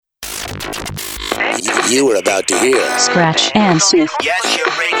You are about to hear Scratch and Sniff. Yes, your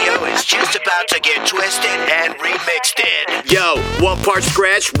radio is just about to get twisted and remixed in. Yo, one part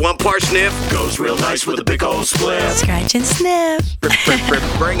scratch, one part sniff. Goes real nice with a big old split. Scratch and Sniff.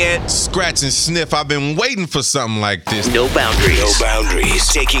 Bring it. Scratch and Sniff. I've been waiting for something like this. No boundaries. No boundaries.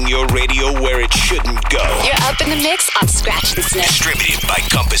 Taking your radio where it shouldn't go. You're up in the mix on Scratch and Sniff. Distributed by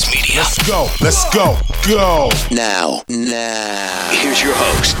Compass Media. Let's go. Let's go. Go. Now. Here's your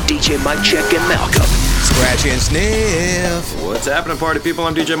host, DJ Mike Check and Malcolm. Scratch and Sniff. What's happening, party people?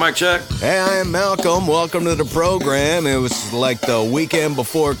 I'm DJ Mike Check. Hey, I am Malcolm. Welcome to the program. It was like the weekend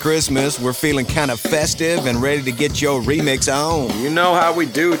before Christmas. We're feeling kind of festive and ready to get your remix on. You know how we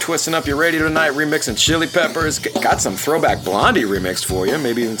do, twisting up your radio tonight, remixing Chili Peppers. Got some Throwback Blondie remixed for you,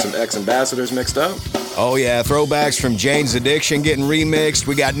 maybe even some Ex-Ambassadors mixed up. Oh yeah, throwbacks from Jane's Addiction getting remixed.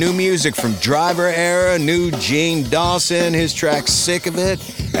 We got new music from Driver Era, new Gene Dawson, his track Sick of It.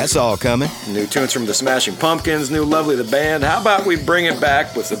 That's all coming. New tunes from the Smashing Pumpkins, new Lovely the Band. How about we bring it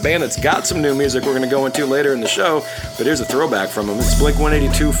back with the band that's got some new music we're going to go into later in the show, but here's a throwback from them. It's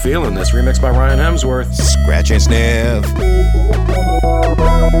Blink-182, Feeling This, remixed by Ryan Hemsworth. Scratch and Sniff.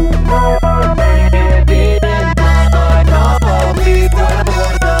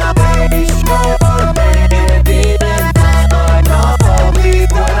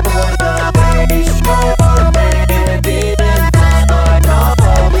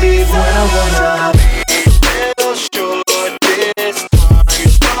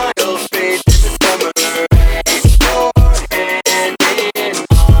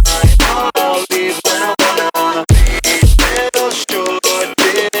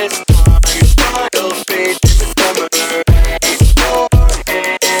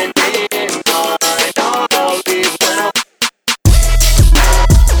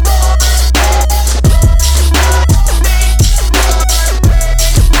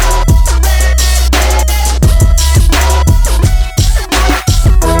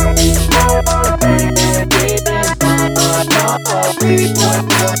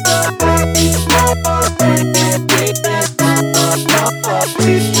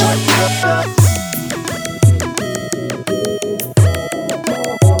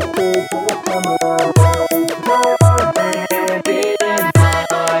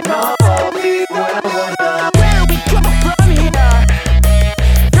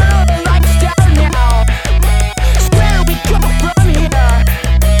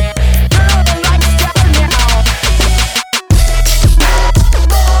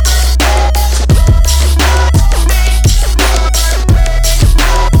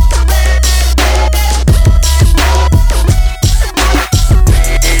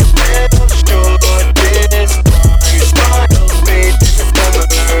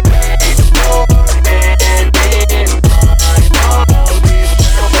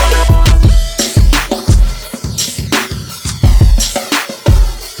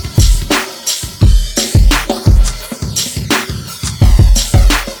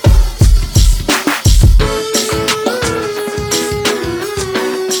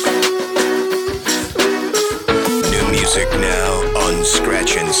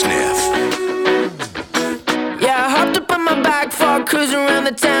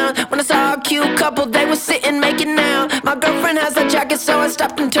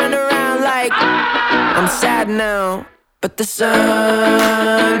 But the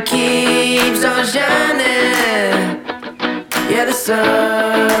sun keeps on shining. Yeah, the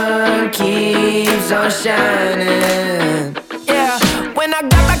sun keeps on shining. Yeah, when I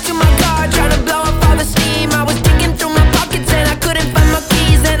got back to my car trying to blow up all the steam, I was digging through my pockets and I couldn't find my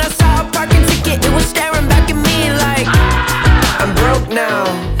keys. And I saw a parking ticket, it was staring back at me like I'm broke now,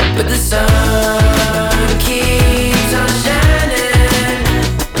 but the sun keeps on shining.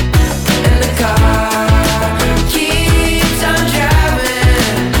 And the car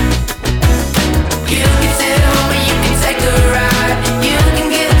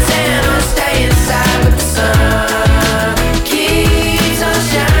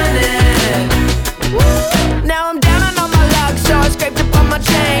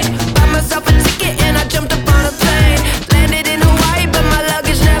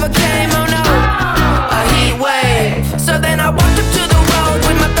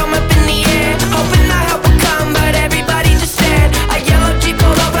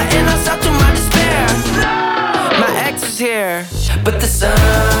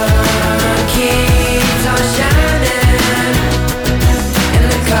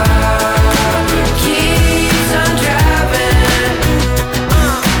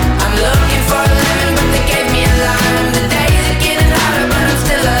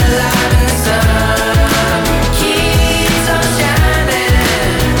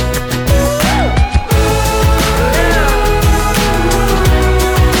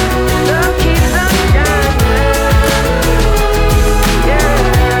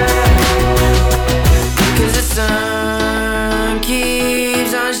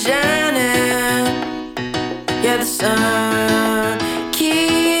shining. Yeah, the sun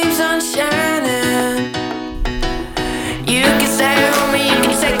keeps on shining. You can stay home or you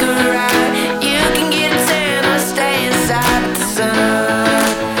can take a ride. You can get a tan or stay inside, but the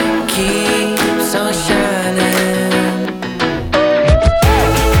sun keeps on shining.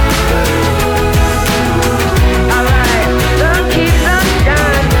 Alright, sun keeps on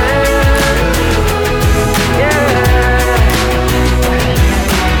shining. Yeah.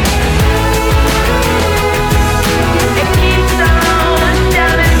 It keeps on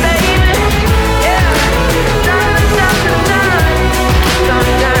shining, baby. Yeah. Sun, sun, sun, sun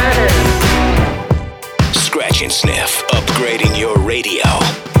shining. Scratch and Sniff, upgrading your radio.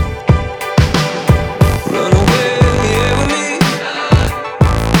 Run away with me.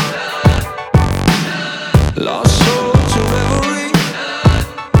 Lost soul to reverie.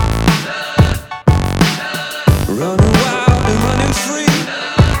 Running wild and running free.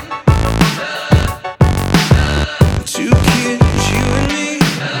 Two kids, you and me.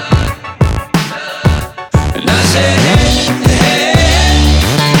 And I say, hey, hey,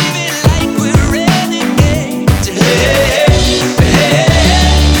 living like we're renegades. Hey, hey,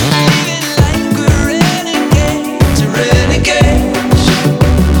 living like we're renegades, renegades,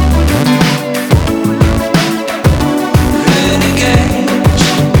 renegades.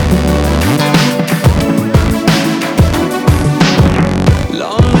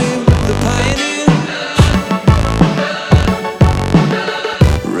 Long live the pioneers,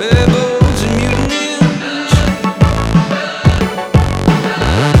 rebels and mutineers.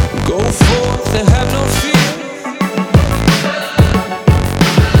 Go forth and have no fear.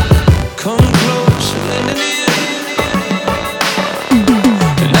 Come close and lend an ear.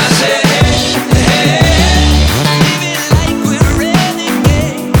 And I say, hey, hey, living like we're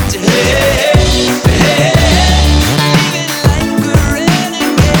renegades. Hey, hey, living like we're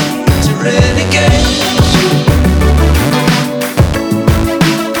renegades, renegades,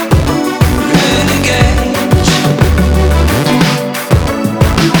 renegades.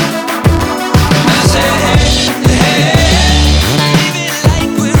 I say, hey, hey, living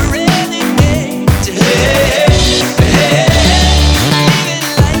like we're renegades. Hey, hey, living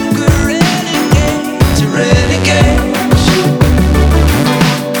like we're renegades, renegades,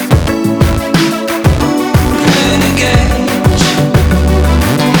 renegades.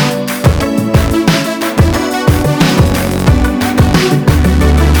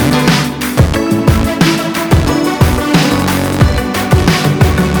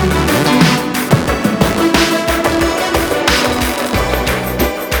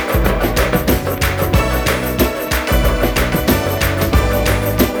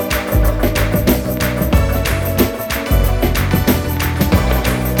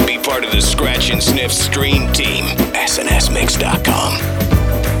 Be part of the Scratch and Sniff stream team. SNSMix.com.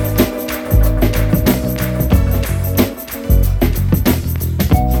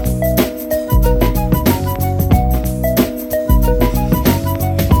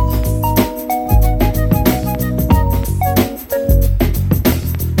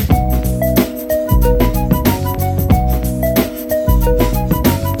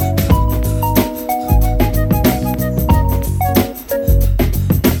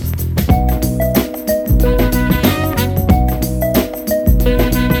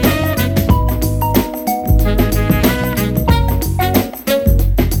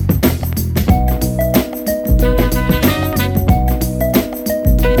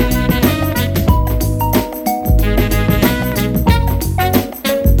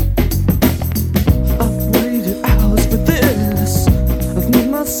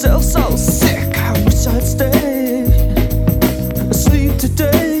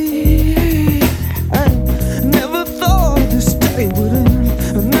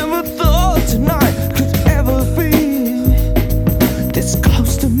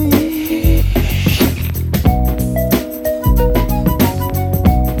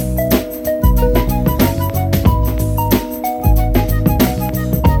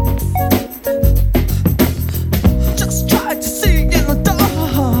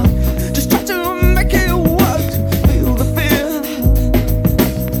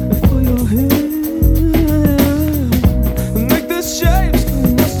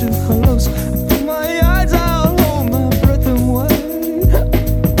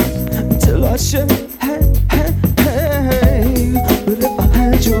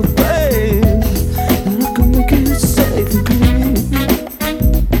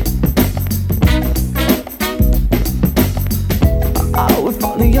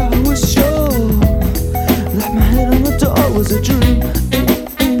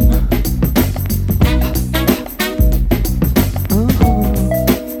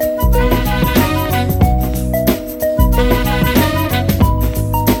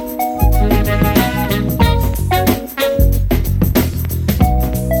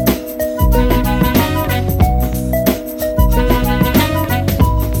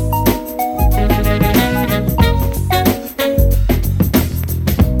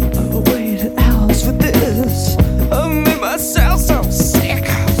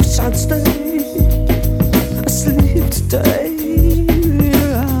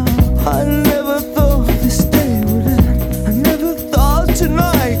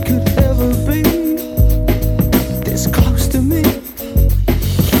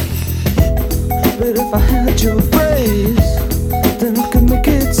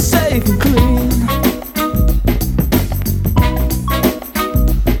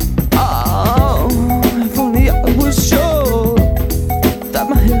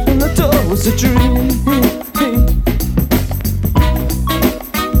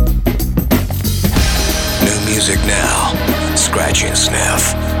 now. Scratch and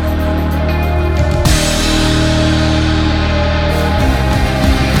Sniff.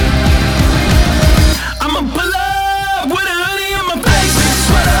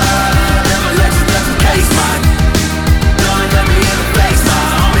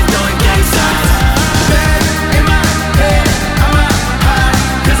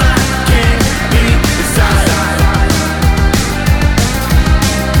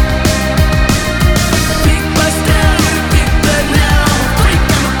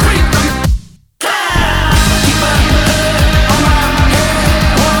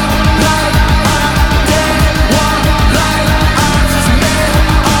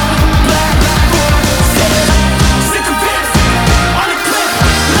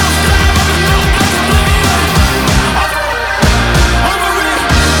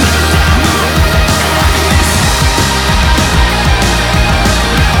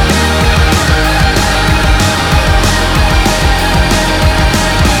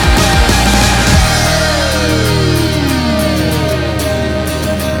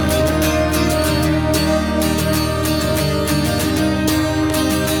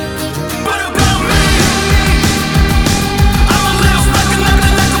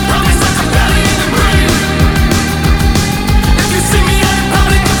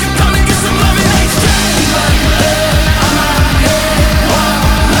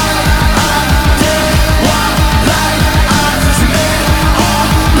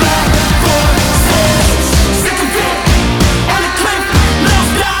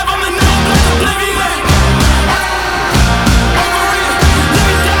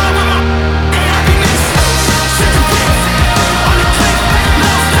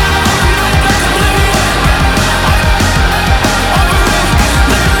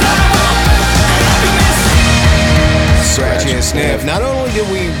 Not only did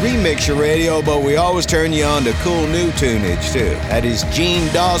we remix your radio, but we always turn you on to cool new tunage, too. That is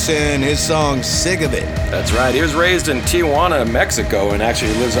Gene Dawson, his song Sick of It. That's right. He was raised in Tijuana, Mexico, and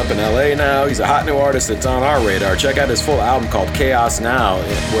actually lives up in LA now. He's a hot new artist that's on our radar. Check out his full album called Chaos Now,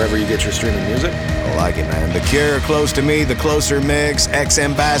 wherever you get your streaming music. I like it, man. The Cure, Close to Me, The Closer Mix,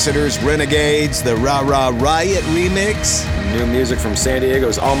 Ex-Ambassadors, Renegades, the Rah Rah Riot remix. New music from San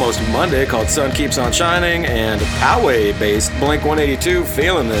Diego's Almost Monday called Sun Keeps on Shining, and Poway-based Blink-182,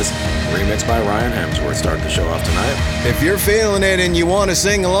 Feeling This, remixed by Ryan Hemsworth, starting the show off tonight. If you're feeling it and you want to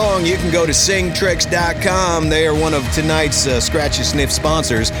sing along, you can go to singtricks.com. They are one of tonight's Scratch and Sniff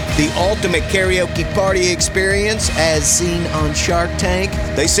sponsors. The ultimate karaoke party experience as seen on Shark Tank.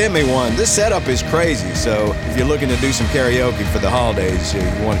 They sent me one. This setup is crazy, so if you're looking to do some karaoke for the holidays, you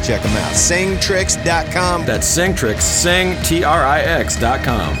want to check them out. Singtricks.com. That's Singtricks,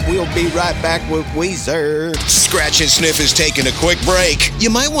 singtrix.com. We'll be right back with Weezer. Scratch and Sniff is taking a quick break.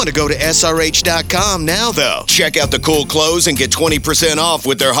 You might want to go to SRH.com now, though. Check out the cool clothes and get 20% off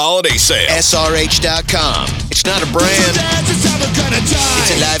with their holiday sale. SRH.com. It's not a brand.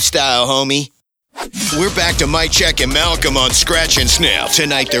 It's a lifestyle, homie. We're back to Mike Check and Malcolm on Scratch and Sniff.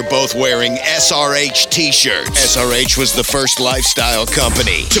 Tonight they're both wearing SRH t-shirts. SRH was the first lifestyle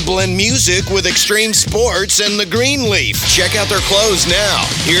company to blend music with extreme sports and the green leaf. Check out their clothes now.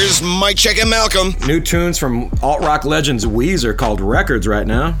 Here's Mike Check and Malcolm. New tunes from alt-rock legends Weezer called Records right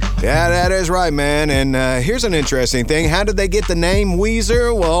now. Yeah, that is right, man. And here's an interesting thing. How did they get the name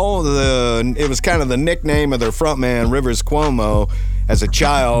Weezer? Well, it was kind of the nickname of their frontman, Rivers Cuomo. As a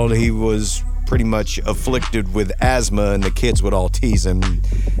child, he was pretty much afflicted with asthma, and the kids would all tease him.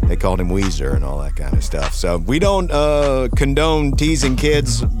 They called him Weezer and all that kind of stuff. So we don't condone teasing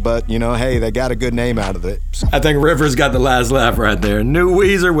kids, but, you know, hey, they got a good name out of it. I think Rivers got the last laugh right there. New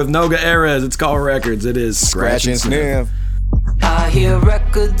Weezer with Noga Erez. It's called Records. It is Scratch and Sniff. I hear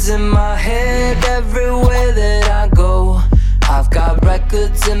records in my head everywhere that I go. I've got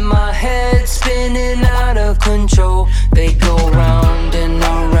records in my head spinning out of control. They go round and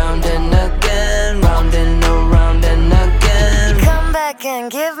around and again, round and around and again. Come back and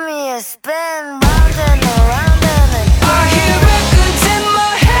give me a spin, round and around and again. I hear records in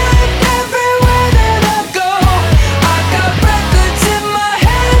my head everywhere that I go. I've got records in my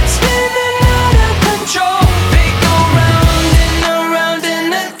head spinning out of control. They go round and around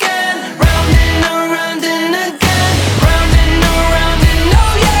and again, round and around and again, round and around and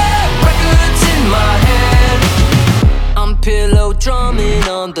oh yeah, records in my head. I'm pillow drumming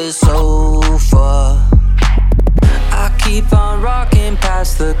on the sofa. I keep on rocking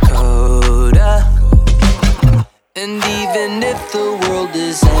past the coda. And even if the world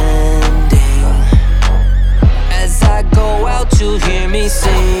is ending, as I go out you'll hear me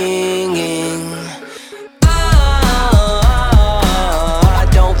singing. I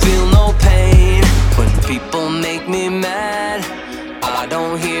don't feel no pain when people make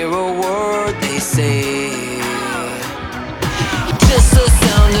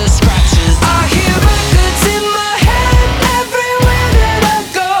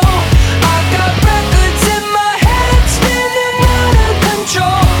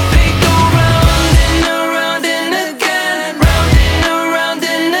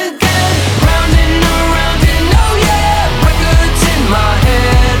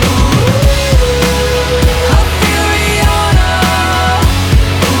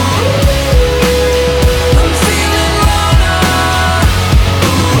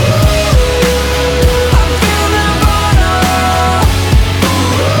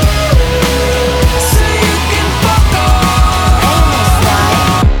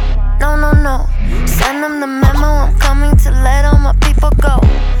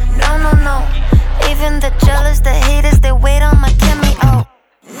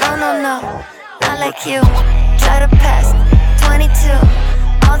No, not like you. Try to pass 22.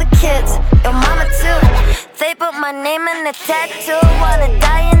 All the kids, your mama too. They put my name in the tattoo. Wanna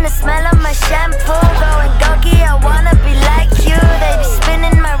die in the smell of my shampoo. Going gonky, I wanna be like you. They be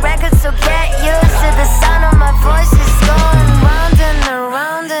spinning my records, so get used to the sound of my voice is going round and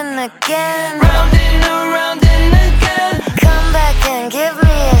around and again. Round and around and again. Come back and give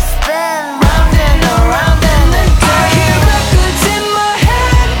me a spin. Round and around and again. I hear records in my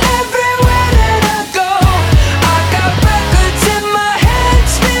head everywhere that I go. I got records in my head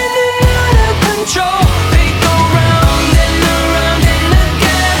spinning out of control. They go round and around and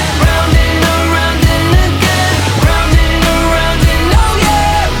again. Round and around and again. Round and around and oh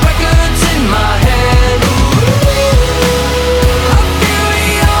yeah. Records in my head. I feel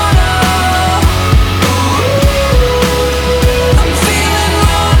Rihanna. I'm feeling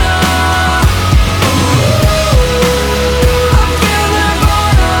Lana. I feel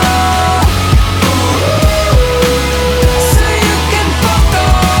Nirvana. So you can fuck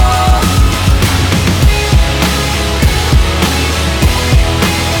off.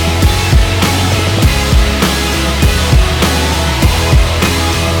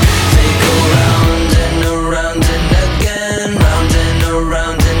 They go round and around and again. Round and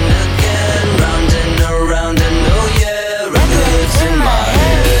around and again. Round and around and oh yeah. Records in my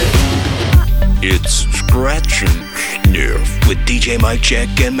head. It's Scratch and Sniff with DJ Mike Check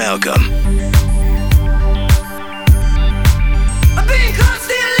and Malcolm. I've been caught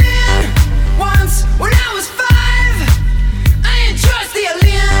stealing once when I was 5. I ain't trust the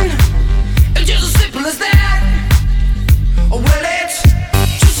alien. It's just as simple as that. Oh, well, it's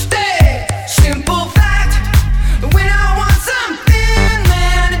just a simple fact. When I want something,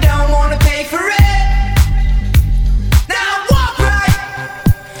 man, I don't wanna pay for it. Now I walk right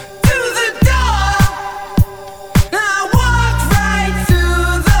through the door. Now I walk right through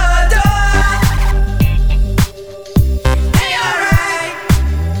the door. Hey, alright,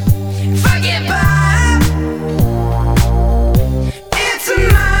 if I get by, it's a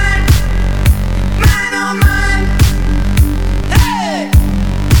mine, mine on mine. Hey.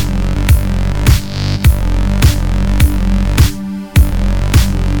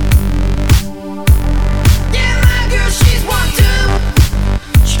 Yeah, my girl, she's 1-2.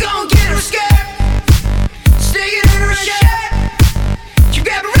 She gon' get her skirt, stick it in her shirt. She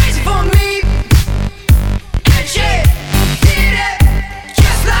grab a razor for me, and she did it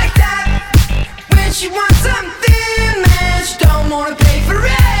just like that. When she wants something, man, she don't wanna pay for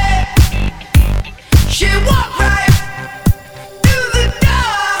it. She walk right through the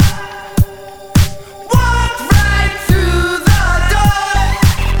door. Walk right through the door.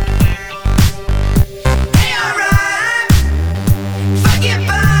 Hey, alright, if I get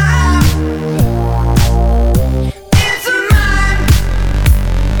by, it's a mine,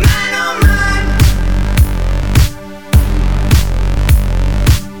 mine on mine.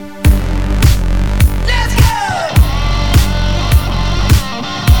 Let's go.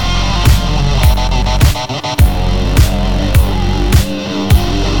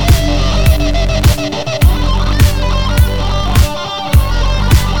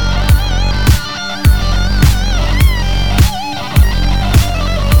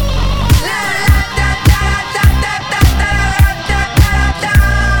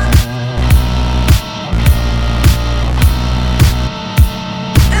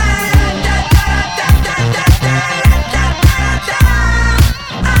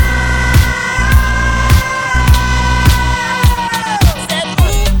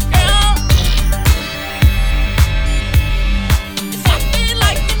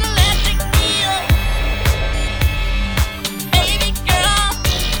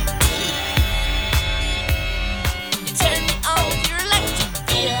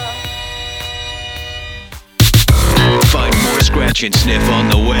 Find more Scratch and Sniff on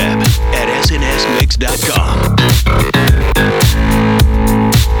the web at snsmix.com.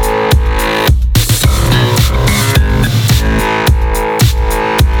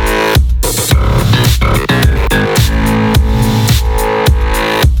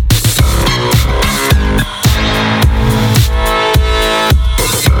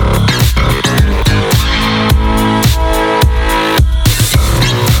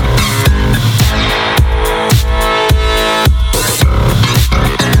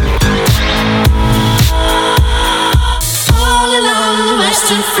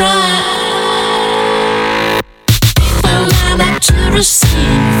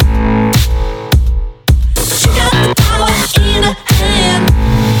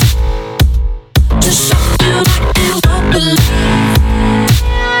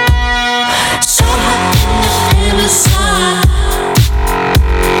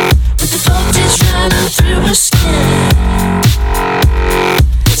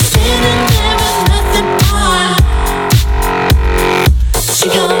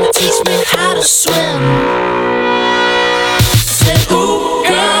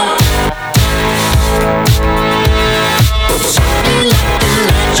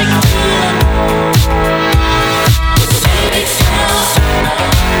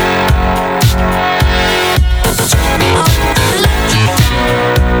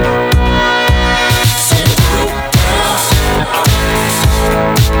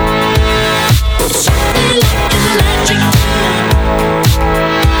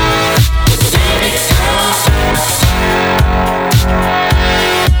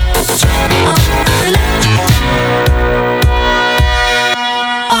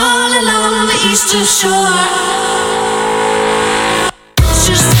 too sure. It's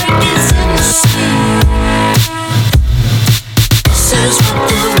just seconds in the sea. Says what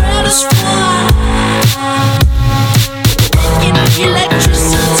the world is for. Waking up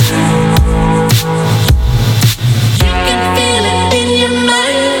electricity. You can feel it in your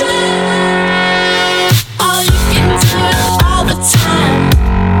mind. All you can do it all the time.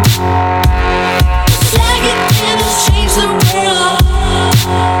 Flag it in and change the world.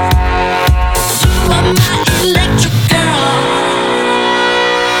 You are my electric girl.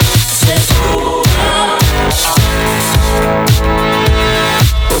 Says ooh, girl.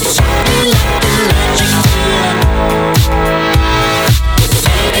 Be like electric girl.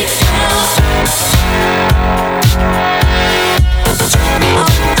 Baby girl. Turn me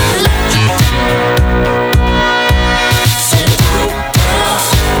on electric girl. Said ooh, girl.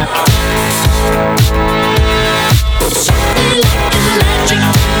 Be like electric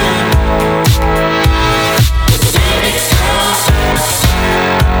girl. Baby girl.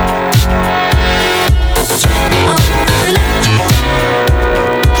 Turn me on electric girl.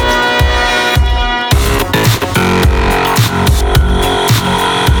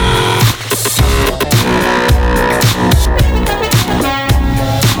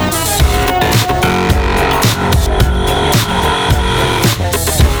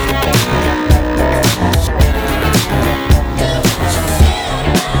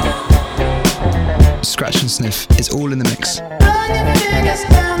 Scratch and Sniff is all in the mix. Run your fingers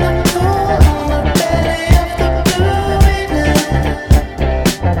down the pool on the belly of the blue evening.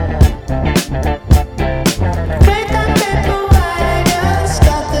 Break that paper wagon,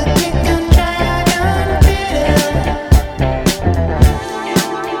 start the kick and dragon beating.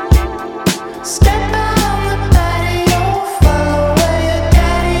 Step out on the patio, follow where your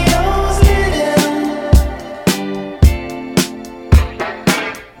daddy-o's leading.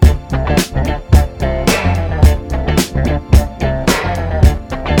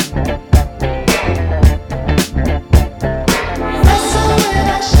 Wrestle with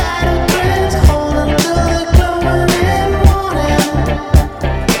our shattered dreams, hold until they're glowing in morning.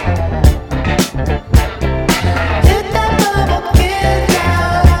 Hit that bubble, get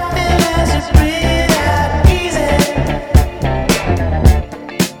out, laughing as you breathe out easy.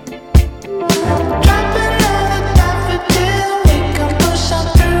 Drop another daffodil, we can push on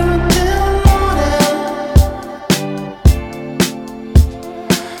through till morning.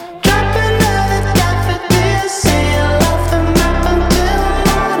 Drop another daffodil, sail off the map until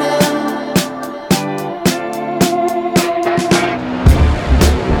morning.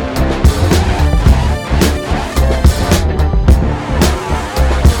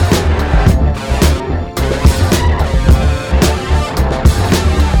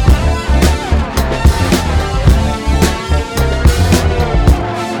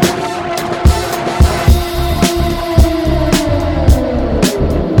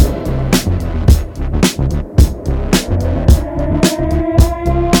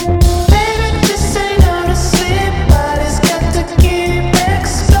 Baby, just say no to sleep, but it's got to keep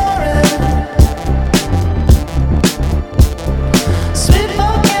exploring. Sweet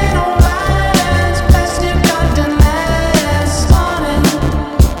volcano islands, past new continents spawning.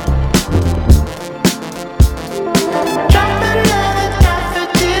 Drop another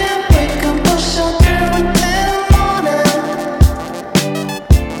daffodil, we can push on through until morning.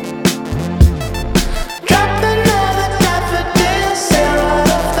 Drop another daffodil, sail right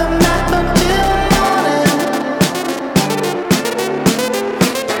off the map until morning.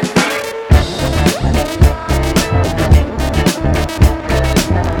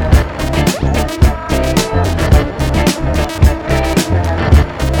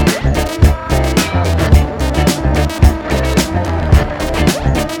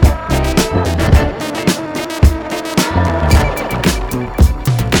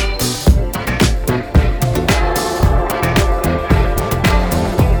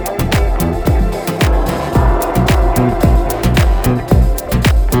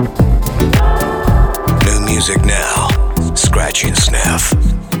 New music now. Scratch and Sniff.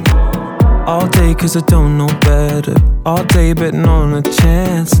 All day cause I don't know better. All day betting on a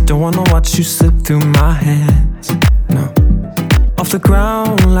chance. Don't wanna watch you slip through my hands. No. Off the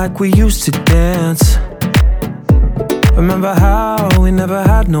ground like we used to dance. Remember how we never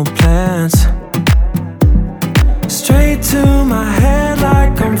had no plans. Straight to my head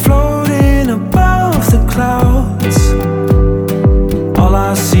like I'm floating above the clouds. All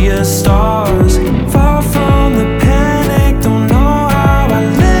I see is stars. Far from the panic. Don't know how I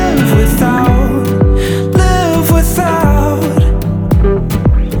live without.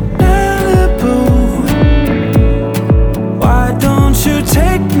 Malibu. Why don't you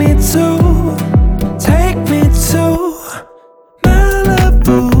take me to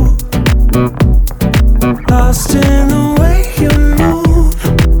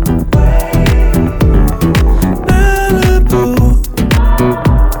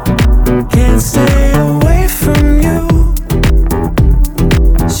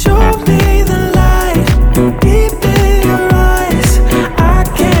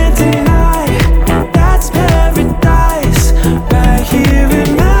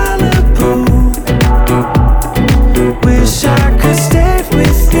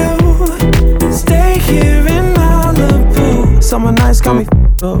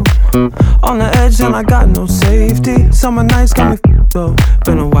up. On the edge and I got no safety. Summer nights got me f***ed up.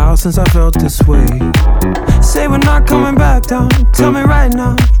 Been a while since I felt this way. Say we're not coming back down. Tell me right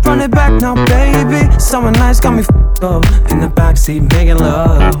now, run it back now, baby. Summer nights got me f***ed up. In the backseat making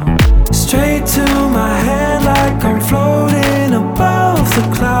love. Straight to my head like I'm floating above the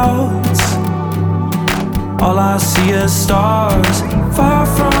clouds. All I see is stars. Far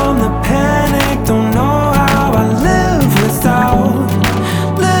from the panic. Don't know how I live without.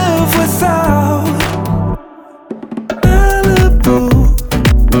 Live without Malibu.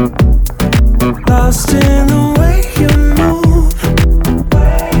 Lost in the way you move.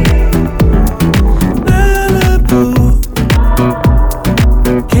 Malibu.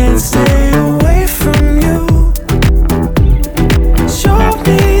 Can't stay away from you. Show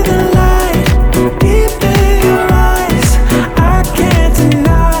me the light deep in your eyes. I can't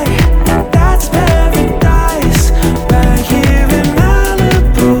deny that's paradise. Right here in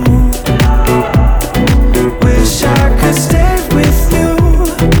Malibu. Wish I could stay with you.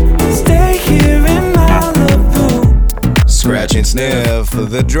 Stay here in Malibu. Scratch and Sniff,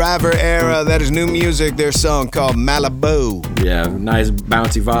 the Driver Era. That is new music. Their song called Malibu. Yeah, nice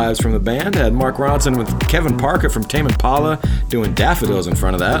bouncy vibes from the band. Had Mark Ronson with Kevin Parker from Tame Impala doing Daffodils in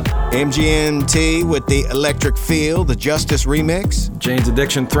front of that. MGMT with the Electric Feel, the Justice remix. Jane's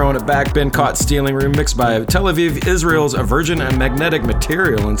Addiction throwing it back. Been Caught Stealing remixed by Tel Aviv, Israel's A Virgin and Magnetic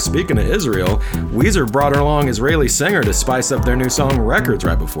Material. And speaking of Israel, Weezer brought along Israeli singer to spice up their new song Records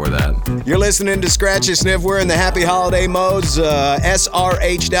right before that. You're listening to Scratch and Sniff. We're in the happy holiday modes.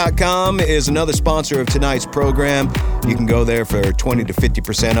 SRH.com is another sponsor of tonight's program. You can go there for 20 to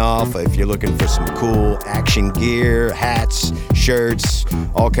 50% off if you're looking for some cool action gear, hats, shirts,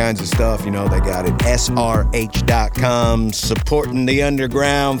 all kinds of stuff. You know, they got it. SRH.com, supporting the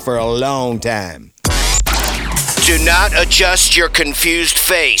underground for a long time. Do not adjust your confused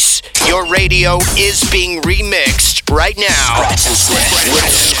face. Your radio is being remixed right now. Scratch and Sniff.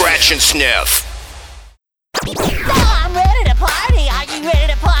 With Scratch and Sniff. I'm ready to party. Are you ready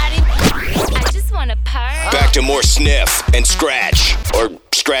to party? I just want to party. Back to more Sniff and Scratch. Or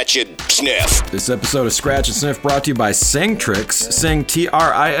Scratch and Sniff. This episode of Scratch and Sniff brought to you by Singtrix,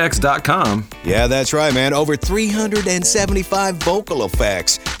 singtrix.com. Yeah, that's right, man. Over 375 vocal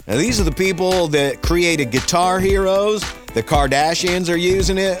effects. Now, these are the people that created Guitar Heroes. The Kardashians are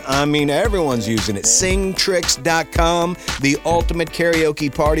using it. I mean, everyone's using it. Singtrix.com, the ultimate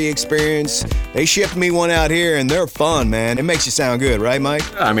karaoke party experience. They shipped me one out here, and they're fun, man. It makes you sound good, right, Mike?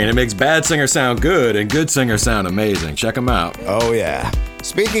 I mean, it makes bad singers sound good and good singers sound amazing. Check them out. Oh, yeah.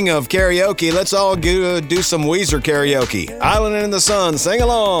 Speaking of karaoke, let's all do some Weezer karaoke. Island in the Sun, sing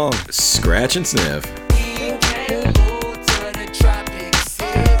along. Scratch and Sniff.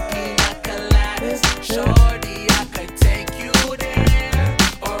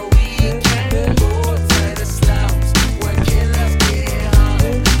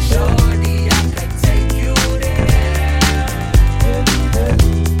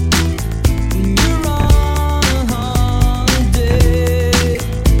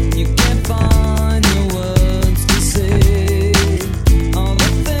 All the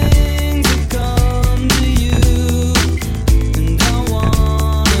things that come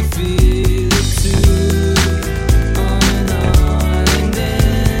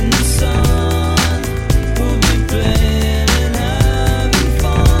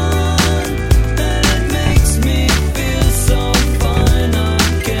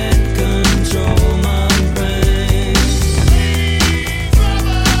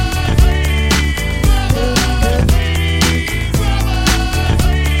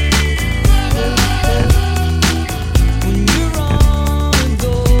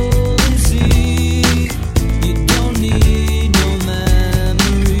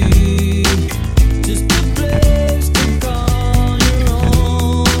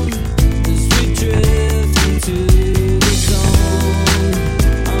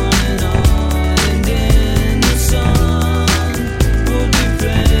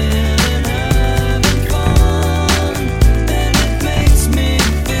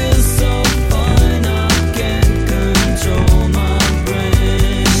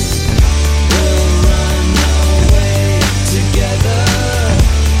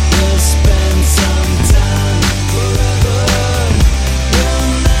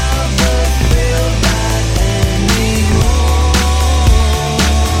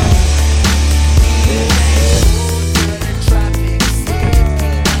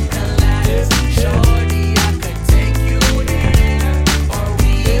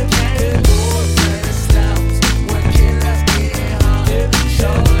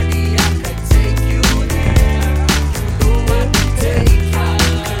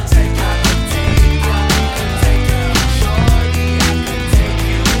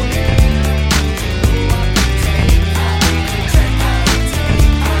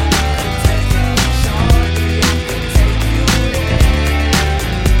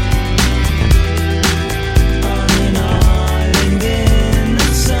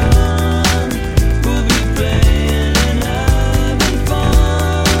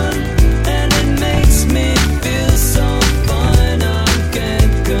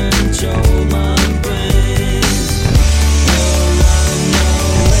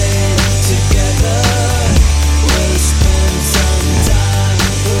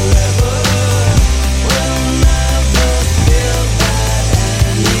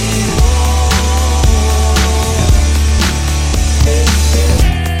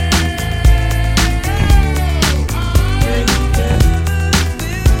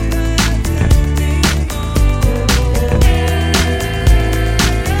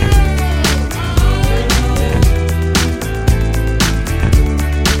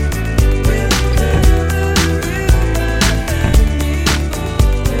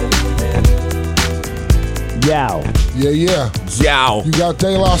Yeah. Yow. You got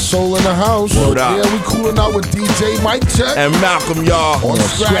De La Soul in the house. Word up. Yeah, we cooling out with DJ Mike Check. And Malcolm, y'all. On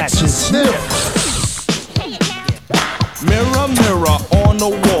Scratch and Sniff. Mirror, mirror on the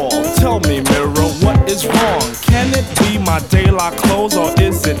wall, tell me, mirror, what is wrong? Can it be my De La clothes or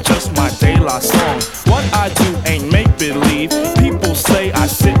is it just my De La song? What I do ain't make-believe. People say I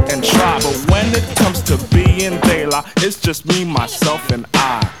sit and try, but when it comes to being De La, it's just me, myself, and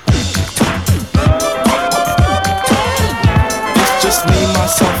I. It's just me,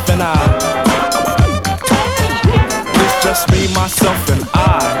 myself, and I. It's just me, myself, and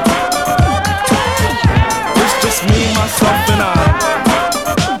I. Me, myself, and I.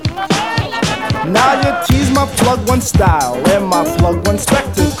 Now you tease my plug one style and my plug one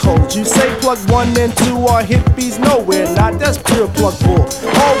spectacles. You say plug 1 and 2 are hippies, no we're not, that's pure plug bull.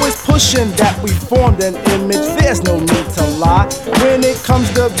 Always pushing that we formed an image, there's no need to lie. When it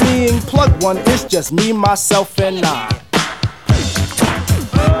comes to being plug 1, it's just me, myself, and I.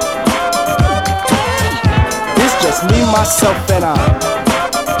 It's just me, myself, and I.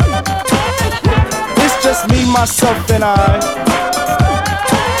 Just me, myself, and I.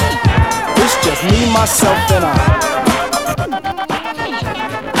 It's just me, myself, and I.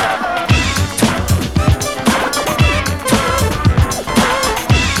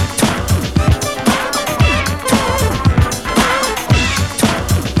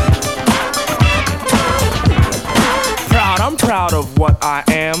 I'm proud of what I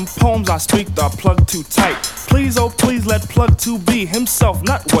am. Poems I speak are plugged too tight. Please, oh please, let plug 2 be himself,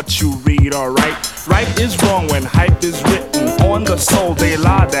 not what you read, alright? Right is wrong when hype is written on the soul, De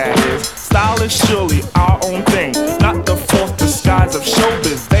La that is. Style is surely our own thing, not the false disguise of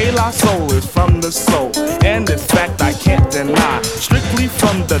showbiz. De La Soul is from the soul, and in fact I can't deny. Strictly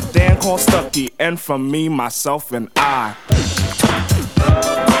from the Dan called Stucky, and from me, myself, and I.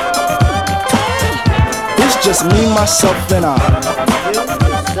 It's just me, myself, and I.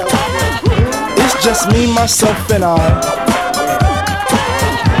 It's just me, myself, and I.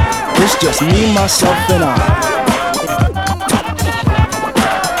 It's just me, myself, and I.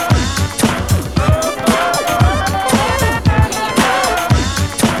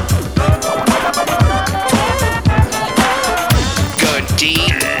 Going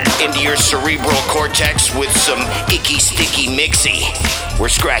deep into your cerebral cortex with some icky, sticky mixy. We're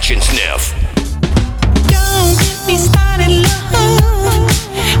Scratch and Sniff. Don't get me started, love.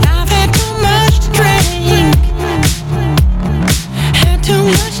 I've had too much to drink. Had too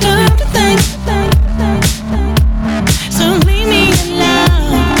much time to think. So leave me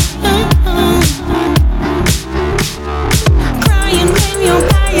alone. Crying when you're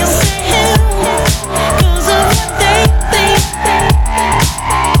by yourself 'cause of what they think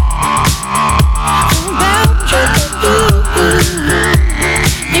about you.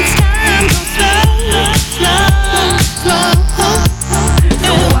 Next time go slow.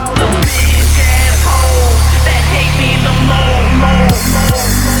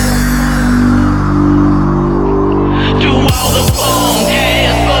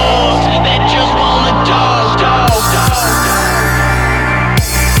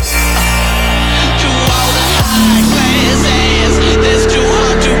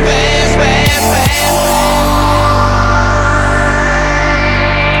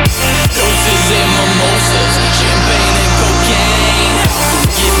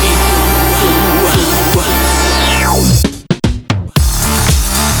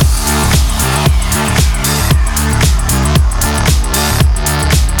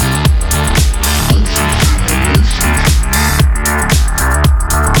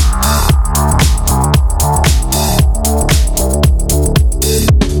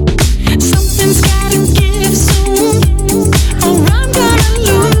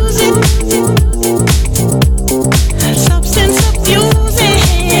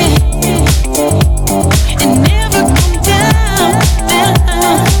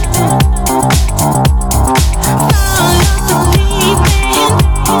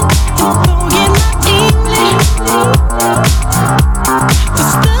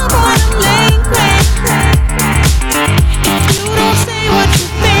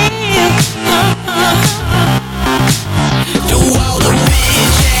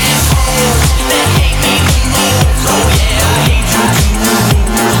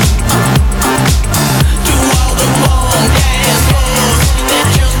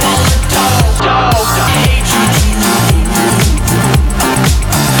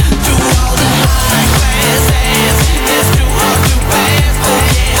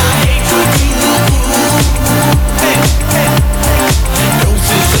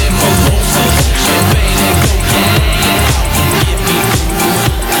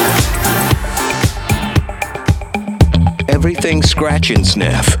 Scratch and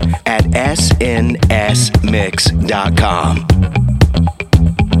Sniff at snsmix.com.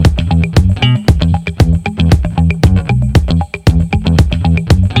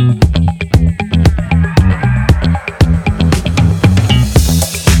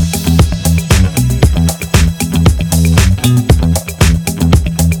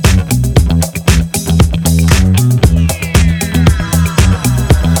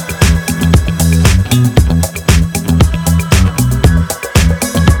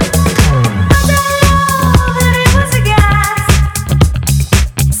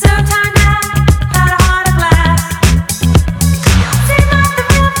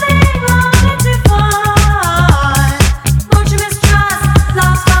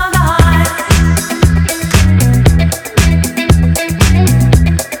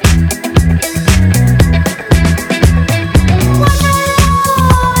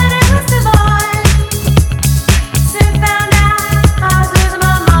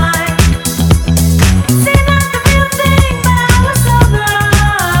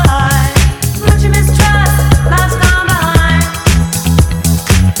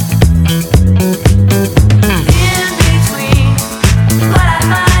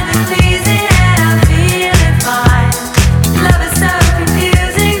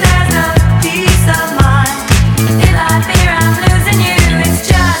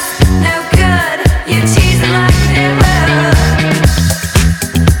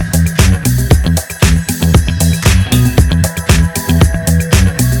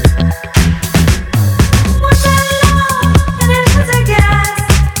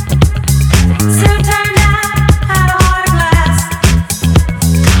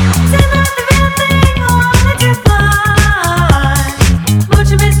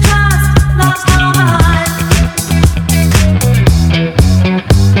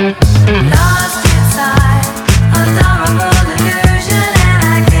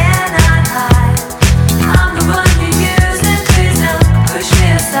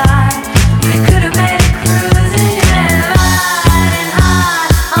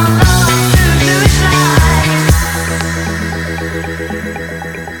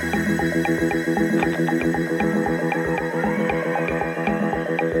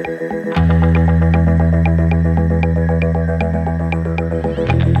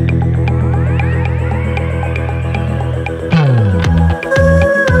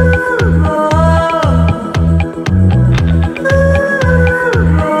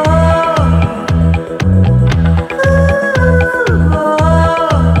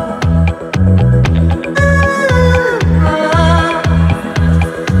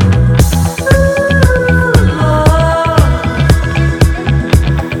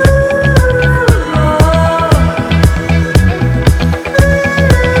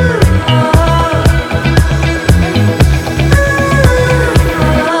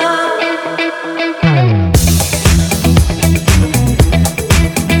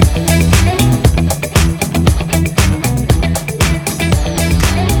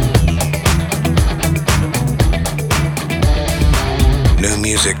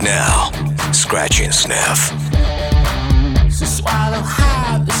 Music now. Scratch and Sniff. So swallow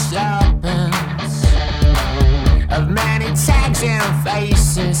hard the serpents of many tags and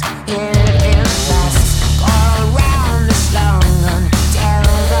faces hid in dust all around this long until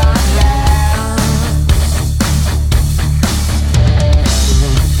the rest.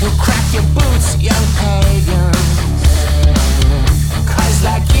 You'll crack your boots, young pagans, 'cause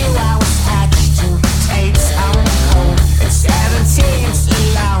like you I was hatched to take some cold. At 17, so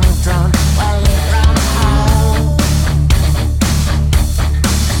long drawn away from home.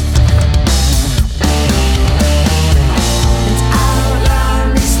 And I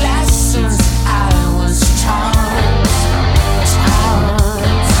learned these lessons I was taught.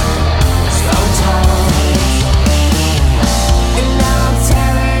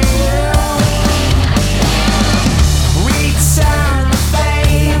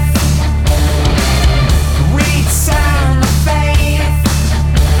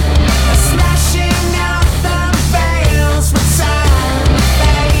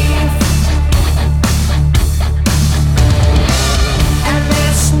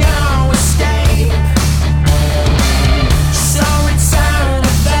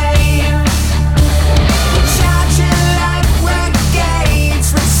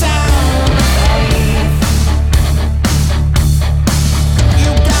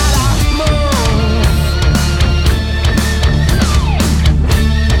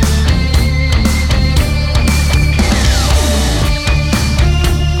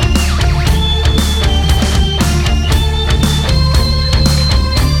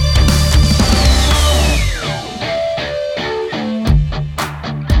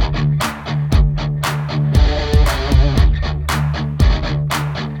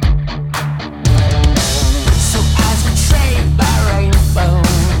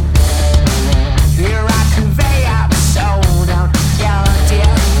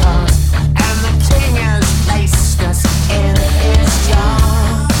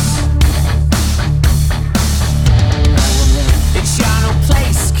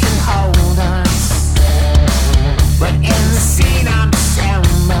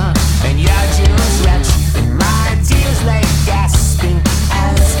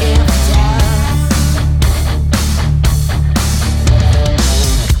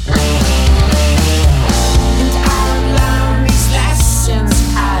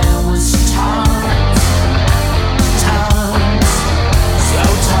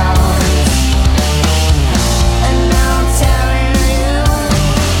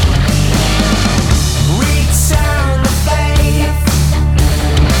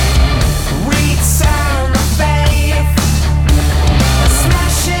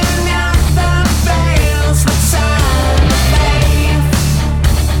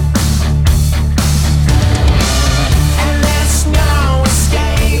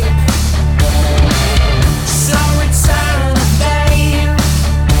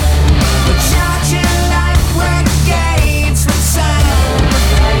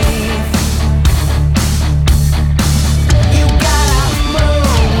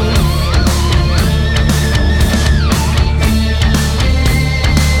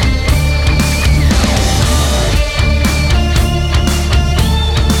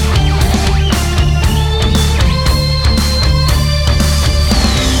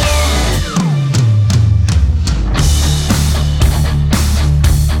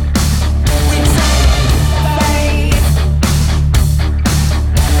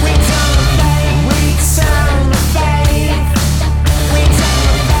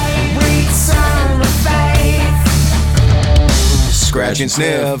 Scratch and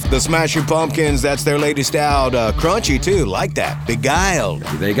Sniff. The Smashing Pumpkins, that's their latest out. Crunchy, too. Like that. Beguiled.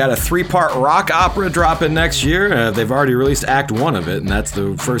 They got a 3-part rock opera dropping next year. They've already released Act 1 of it, and that's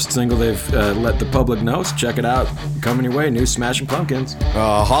the first single they've let the public know. So check it out. Coming your way, new Smashing Pumpkins.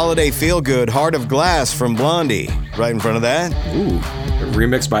 Holiday Feel-Good, Heart of Glass from Blondie. Right in front of that. Ooh.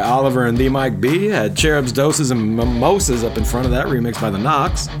 Remixed by Oliver and the Mike B. Had Cherubs, Doses, and Mimosas up in front of that, remixed by the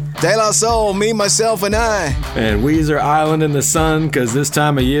Knox. De La Soul, Me, Myself, and I. And Weezer, Island in the Sun, because this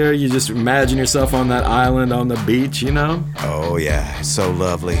time of year, you just imagine yourself on that island on the beach, you know? Oh, yeah. It's so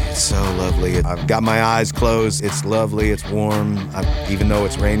lovely. It's so lovely. I've got my eyes closed. It's lovely. It's warm. Even though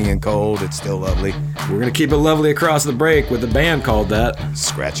it's rainy and cold, it's still lovely. We're going to keep it lovely across the break with a band called that.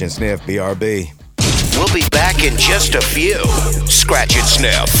 Scratch and Sniff, BRB. We'll be back in just a few. Scratch and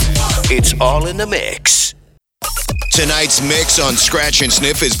Sniff. It's all in the mix. Tonight's mix on Scratch and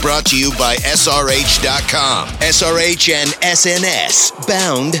Sniff is brought to you by SRH.com. SRH and SNS,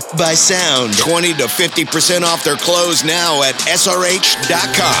 bound by sound. 20 to 50% off their clothes now at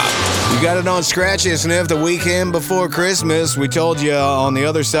SRH.com. You got it on Scratch and Sniff the weekend before Christmas. We told you on the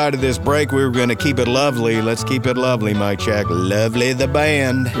other side of this break we were going to keep it lovely. Let's keep it lovely, Mike Check. Lovely the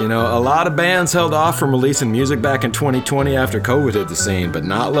band. You know, a lot of bands held off from releasing music back in 2020 after COVID hit the scene, but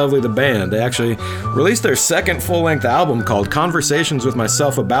not Lovely the band. They actually released their second full-length album called Conversations with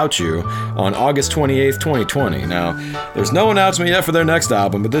Myself About You on August 28th, 2020. Now, there's no announcement yet for their next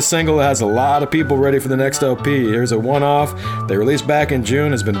album, but this single has a lot of people ready for the next LP. Here's a one-off. They released back in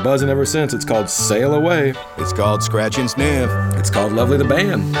June, has been buzzing ever since. It's called Sail Away. It's called Scratch and Sniff. It's called Lovely the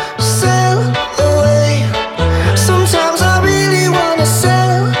band. Sail away. Sometimes I really wanna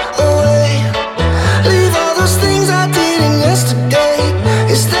sail away. Leave all those things I did yesterday.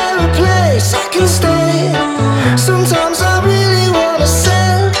 Is there a place I can stay? Sometimes I really wanna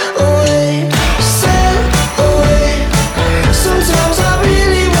sail away. Sail away. Sometimes I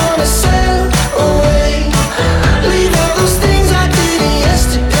really wanna sail away. Leave all those things I did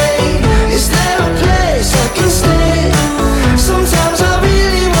yesterday. Is there a place I can stay? Sometimes I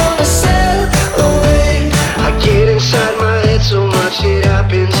really wanna sail away. I get inside my head so much it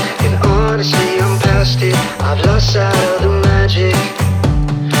happens, and honestly I'm past it. I've lost sight of the magic.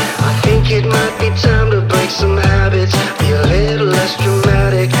 I think it might be time to break some habits, be a little less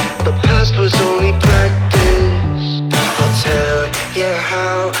dramatic. The past was only practice. I'll tell you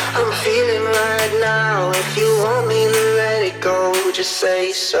how I'm feeling right now. If you want me to let it go, just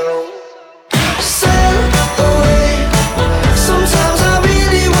say so. Sail away. Sometimes I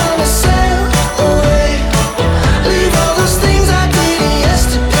really wanna sail away. Leave all those things I did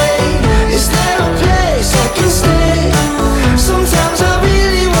yesterday. Is there a place I can stay? Sometimes I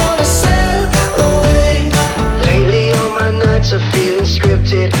really wanna sail away. Lately all my nights are feeling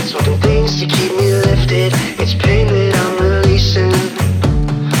scripted, smoking things to keep me lifted. It's pain that I'm releasing.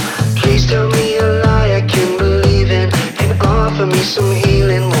 Please tell me a lie I can believe in, and offer me some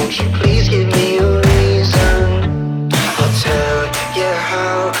healing. Won't you please give me a reason? I'll tell you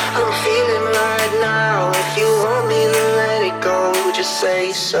how I'm feeling right now. If you want me to let it go, just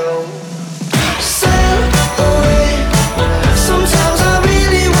say so. Sail away. Sometimes I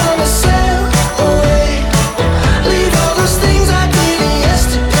really wanna sail away. Leave all those things I did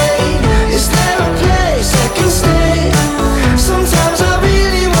yesterday. Is there a place I can stay? Sometimes I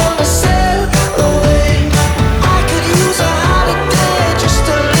really wanna sail away. I could use a holiday, just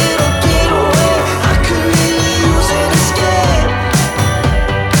a little getaway. I could really use an escape.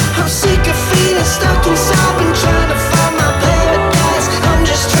 I'm sick of feeling stuck inside, been trying to find my paradise. I'm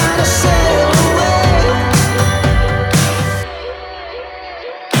just trying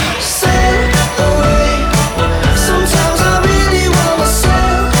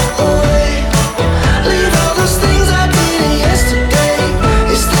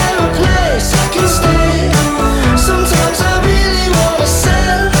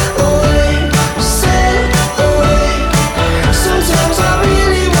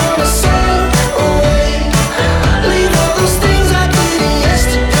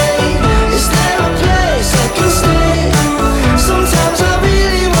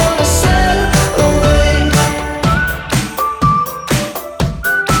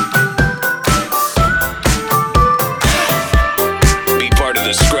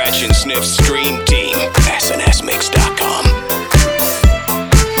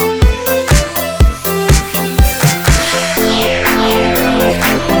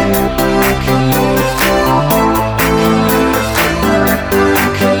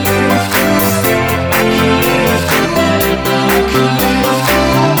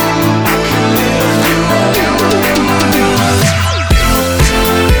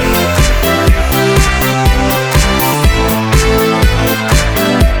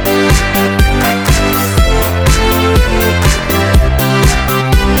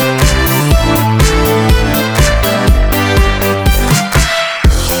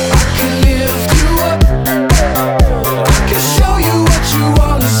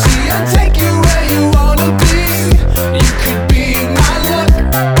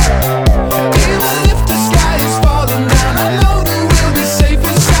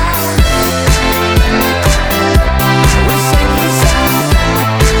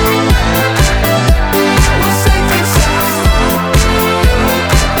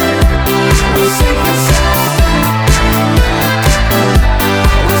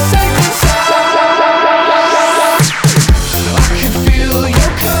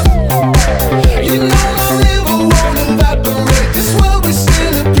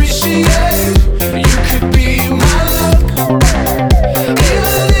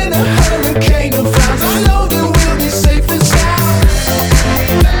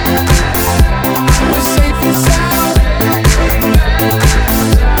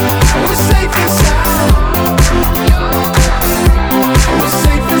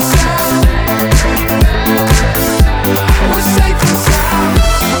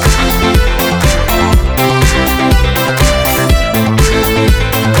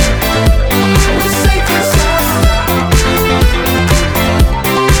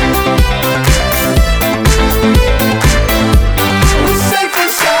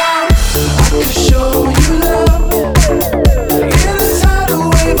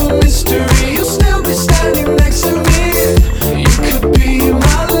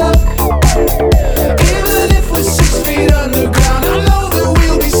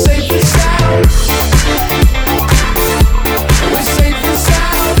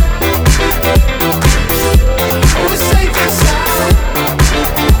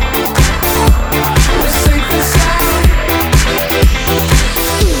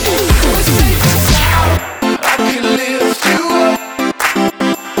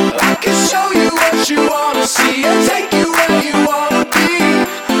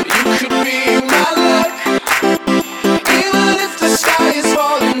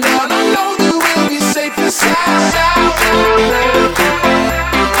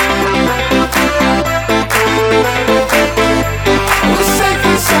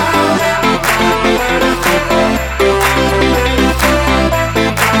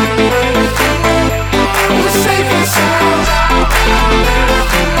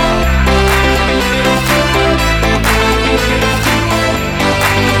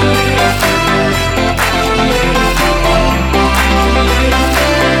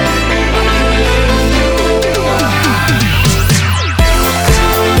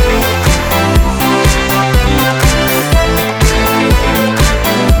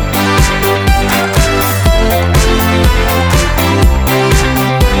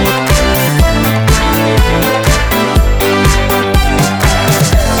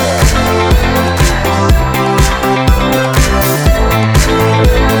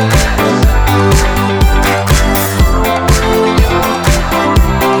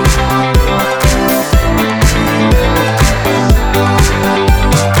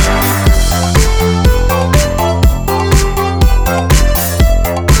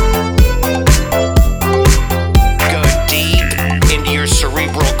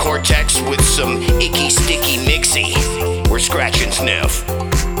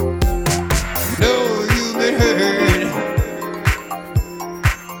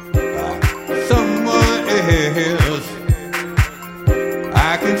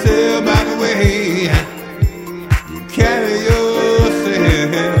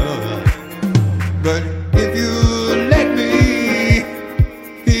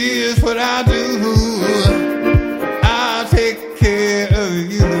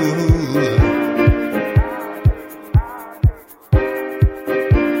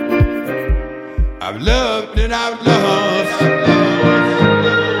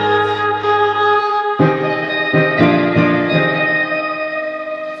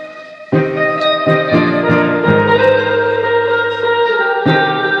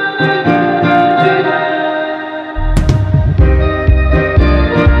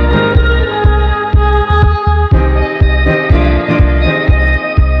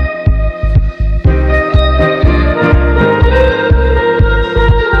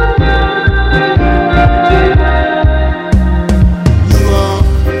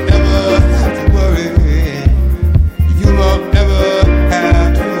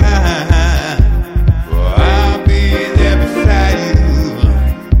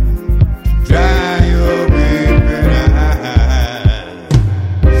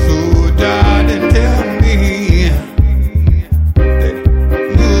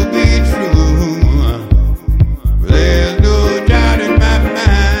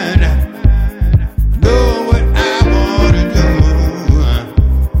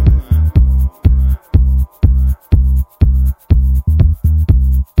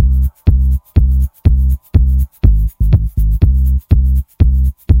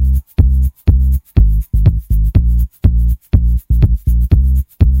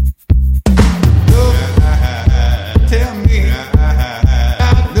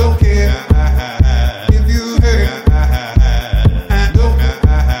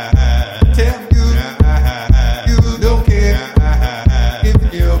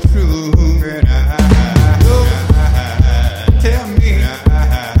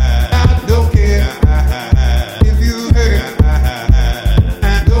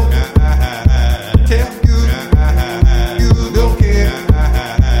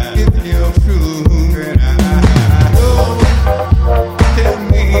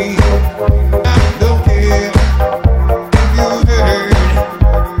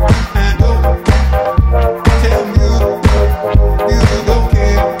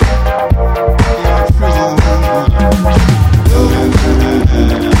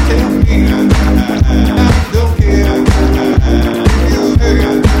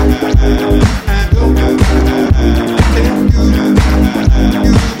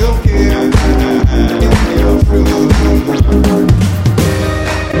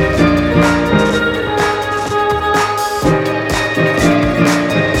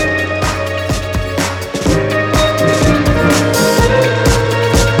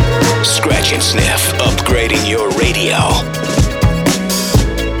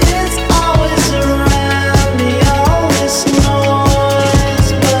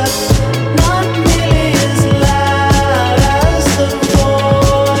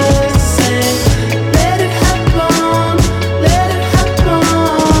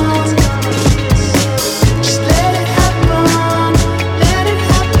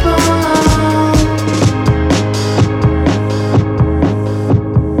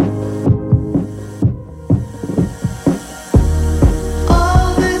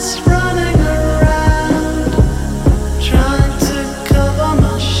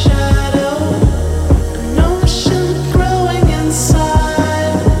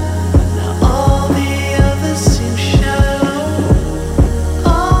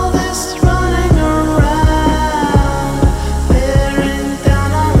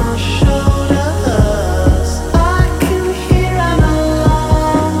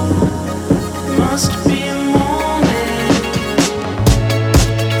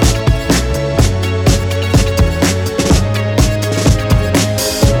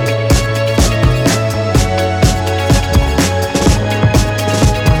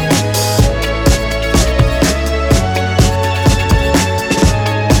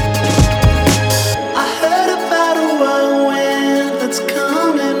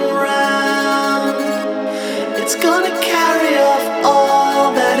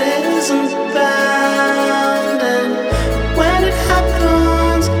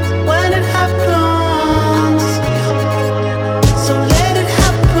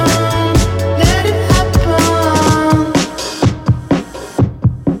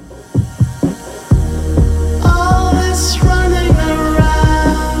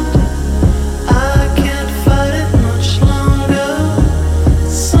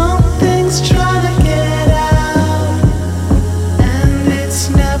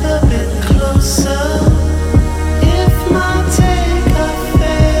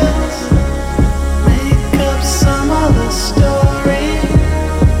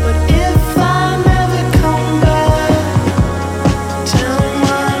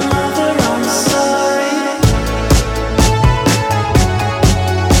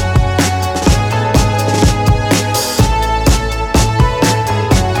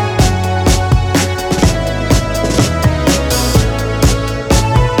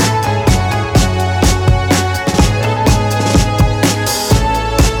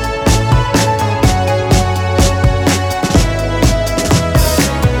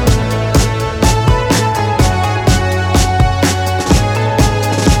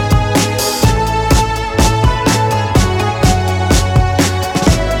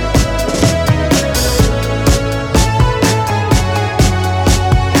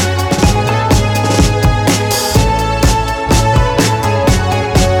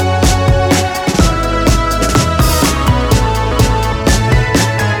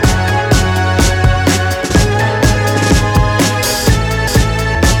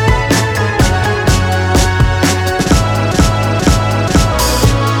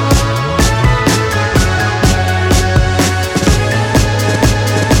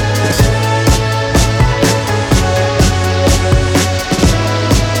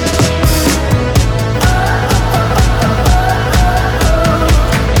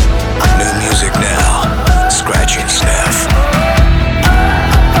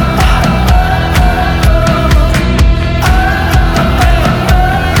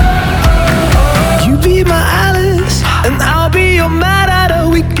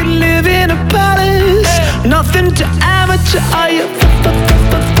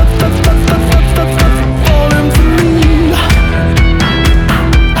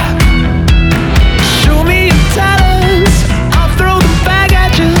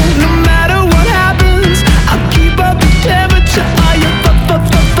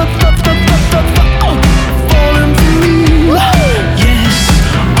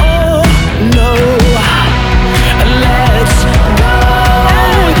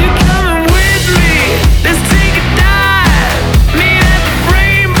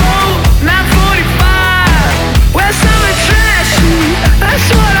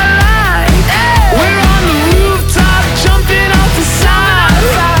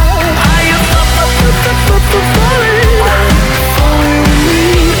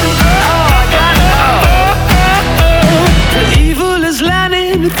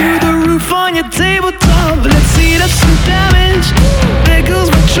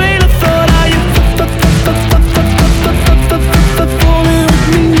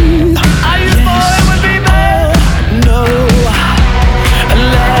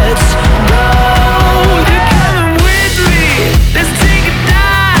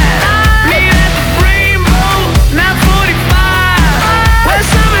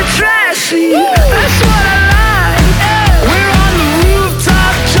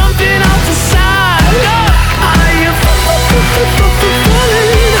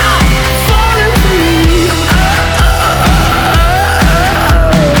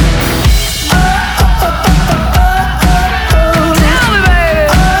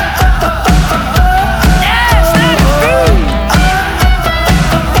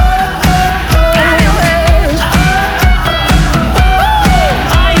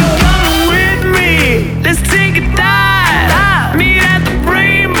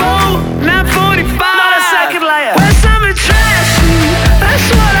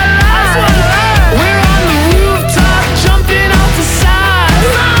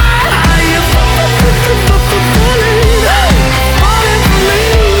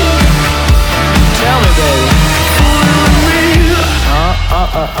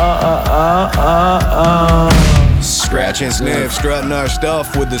Scratch and sniff, strutting our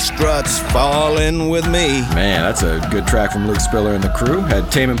stuff with the struts, falling with me. Man, that's a good track from Luke Spiller and the crew.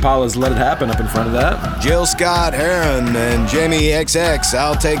 Had Tame Impala's Let It Happen up in front of that. Jill Scott Heron and Jamie XX,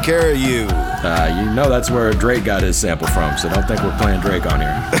 I'll Take Care of You. You know that's where Drake got his sample from, so don't think we're playing Drake on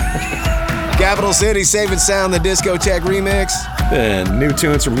here. Capital City, Safe and Sound, the Discotheque remix. And new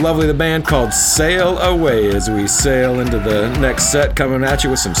tunes from Lovely the Band called Sail Away as we sail into the next set, coming at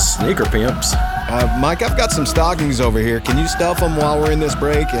you with some sneaker pimps. Mike, I've got some stockings over here. Can you stuff them while we're in this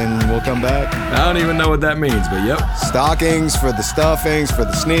break and we'll come back? I don't even know what that means, but yep. Stockings for the stuffings, for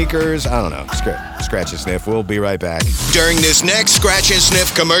the sneakers. I don't know. Scratch and sniff. We'll be right back. During this next Scratch and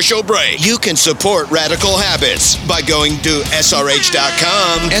Sniff commercial break, you can support Radical Habits by going to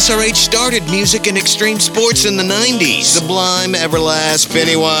SRH.com. SRH started music and extreme sports in the 90s. Sublime, Everlast,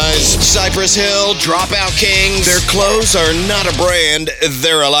 Pennywise, Cypress Hill, Dropout King. Their clothes are not a brand,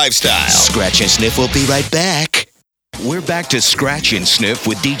 they're a lifestyle. Scratch and Sniff will be right back. We're back to Scratch and Sniff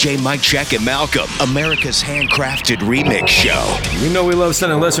with DJ Mike Check and Malcolm, America's handcrafted remix show. You know we love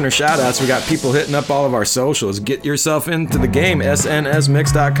sending listener shout-outs. We got people hitting up all of our socials. Get yourself into the game,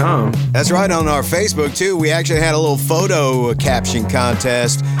 snsmix.com. That's right, on our Facebook, too. We actually had a little photo caption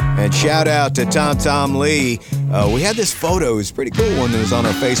contest, and shout out to Tom Lee. We had this photo, it's a pretty cool one that was on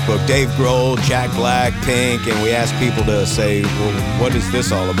our Facebook. Dave Grohl, Jack Black, Pink, and we asked people to say, well, what is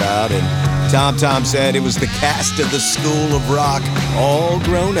this all about? And Tom said it was the cast of the School of Rock, all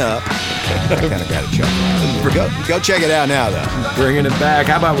grown up. I kind of got a chuckle. Go check it out now, though. Bringing it back.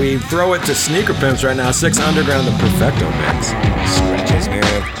 How about we throw it to Sneaker Pimps right now? 6 Underground, the Perfecto mix. Scratches,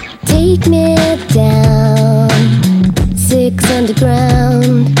 man. Take me down, 6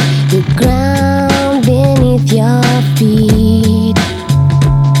 Underground, the ground beneath your feet.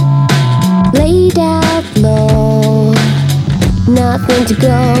 Laid out low, nothing to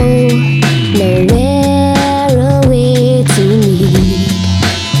go. Nowhere away to lead.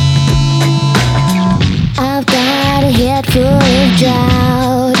 I've got a head full of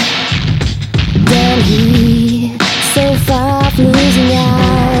drought. Down here, so far off losing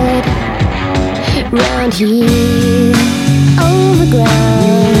out. Round here,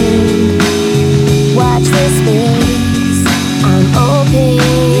 overground. Watch this space, I'm open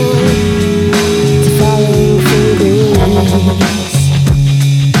to falling from grace.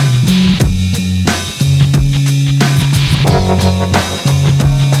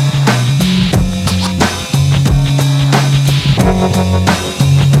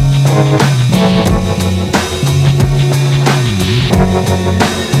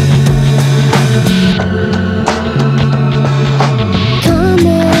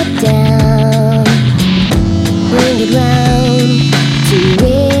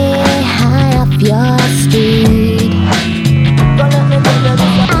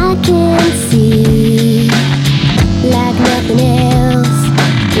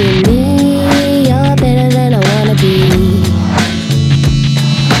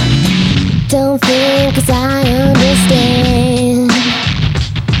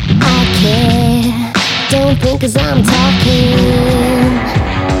 Cause I'm talking,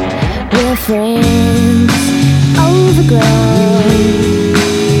 we're friends, overgrown.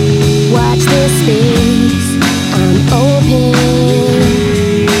 Watch this space, I'm open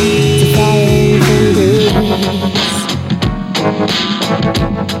to falling from grace.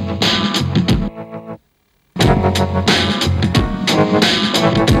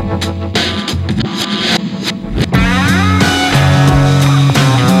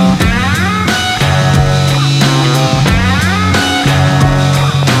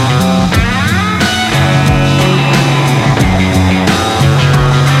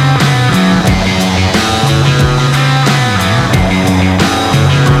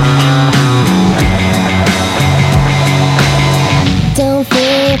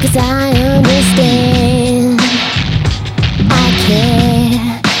 Cause I understand, I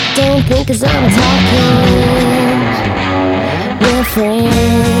care. Don't think cause I'm talking, we're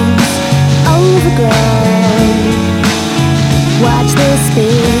friends, overgrown. Watch this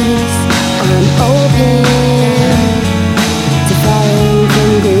space, I'm open to falling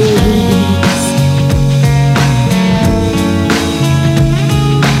from grace.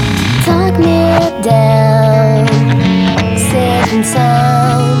 Talk me down, safe and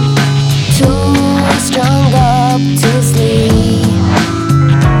sound. Too strung up to sleep.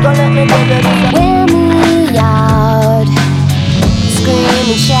 Wear me out, scream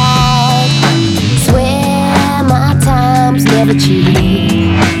and shout. Swear my time's never cheap.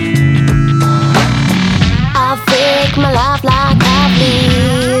 I fake my life like I've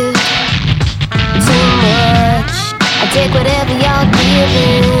lived too much. I take whatever you're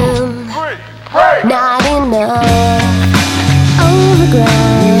giving.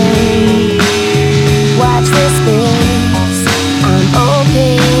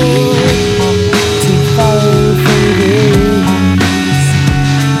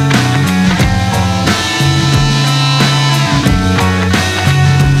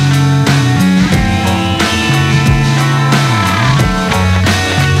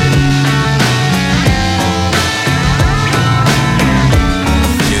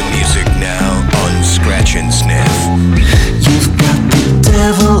 Sniff. You've got the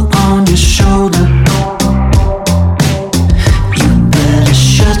devil on your shoulder. You better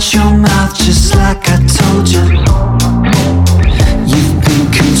shut your mouth just like I told you. You've been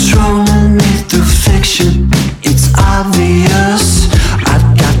controlling me through fiction. It's obvious.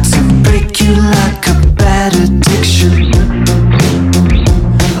 I've got to break you like a bad addiction.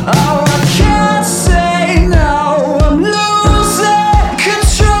 Oh, I can't say no. I'm losing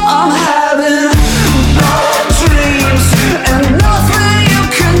control. I'm having bad dreams, and nothing you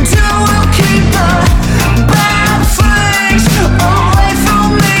can do will keep the bad things away from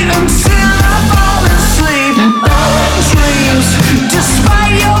me until I fall asleep. Bad dreams,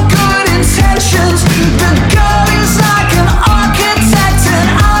 despite your good intentions. The girl is like an architect, and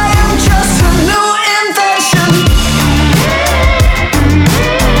I am just a new invention.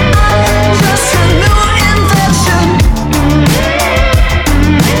 Just a new invention.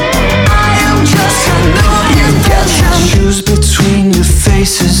 I am just a new invention. Choose between your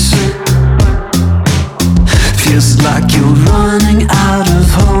faces. Feels like you're running out of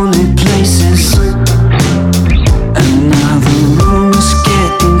holy places. And now the room is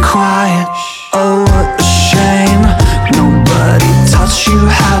getting quiet. Oh, what a shame. Nobody taught you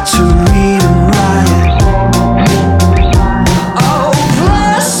how to read and write. Oh,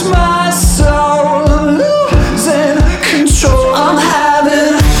 bless my soul, losing control. I'm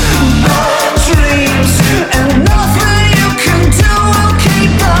having bad dreams, and nothing you can do will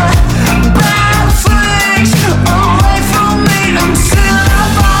keep the bad things away from me until I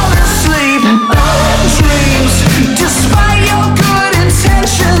fall asleep. Bad dreams, despite your good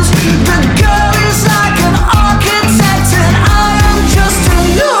intentions. The girl is like an architect, and I am just a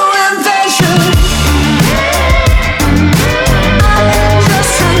new invention. I am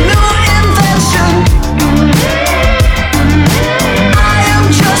just a new invention. I am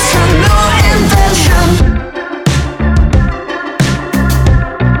just a new invention.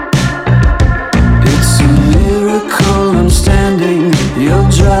 It's a miracle I'm standing. You're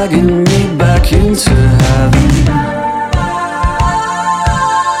dragging me back into heaven.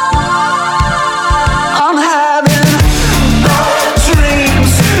 I'm having bad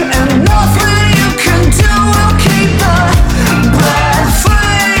dreams, and nothing you can do will keep the bad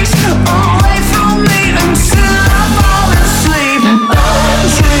things away from me until I fall asleep. Bad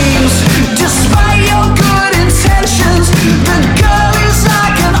dreams, despite your good intentions. The girl is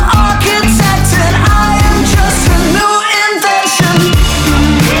like an architect, and I am just a new invention.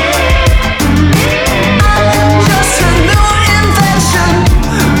 I am just a new invention.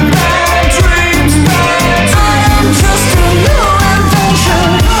 Bad dreams, bad dreams. I am just a new invention.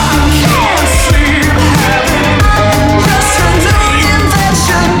 I can't sleep having. I am just a new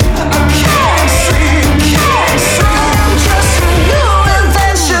invention. I can't sleep. I am just a new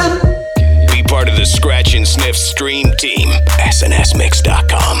invention. Be part of the Scratch and Sniff stream team.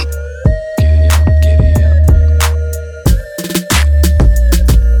 SNSMix.com.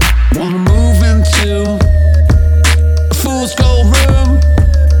 Wanna move into a fool's gold room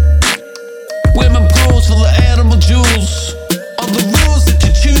where my bros full of animal jewels. All the rules that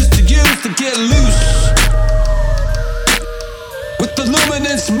you choose to use to get loose with the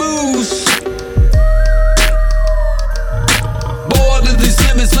luminous moves. Bored of these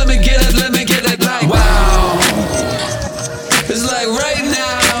limits, let me get it like wow. It's like right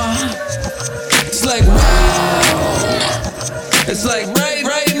now. It's like wow. It's like right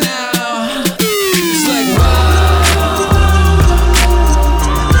now. It's like wow.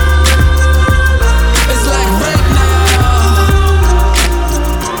 It's like right now.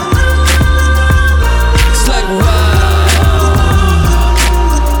 It's like wow.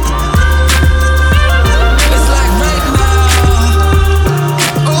 It's like right now.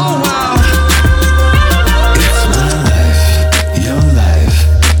 Oh wow. It's my life, your life.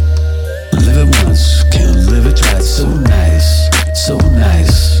 Live it once, can't live it twice. So nice, so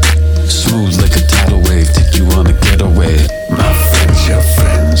nice. Smooth like a tidal wave, take you on a getaway. My friends, your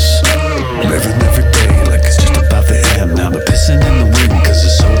friends. Living every day like it's just about the end. Now they're pissing in the wind cause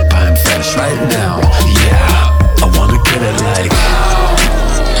it's so pine fresh right now. Yeah, I wanna get it like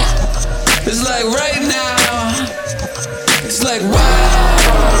it's like right now. It's like wow.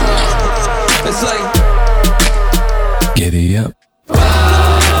 It's like giddy up.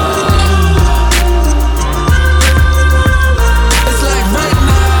 It's like right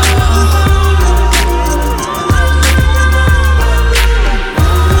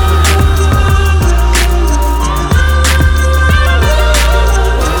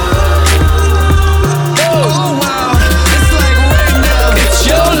oh wow. It's like right now. It's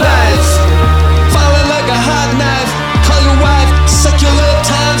your life. Falling like a hot knife. Call your wife, suck your love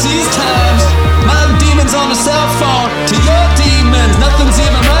times these times. My demons on the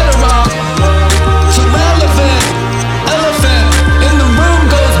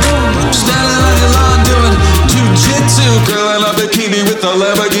a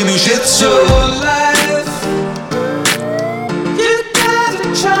Lamborghini Shih Tzu. Life, you gotta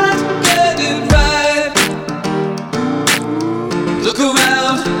try to get it right. Look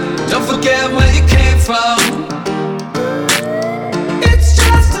around, don't forget where you came from. It's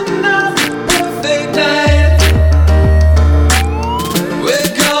just another perfect night.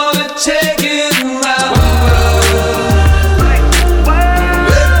 We're gonna take it around.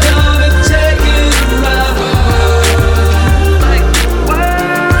 We're gonna take it around.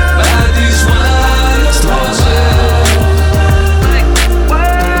 By these wild horses.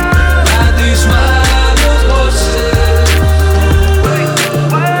 By these wild horses. We're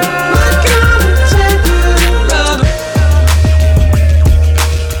gonna take it around.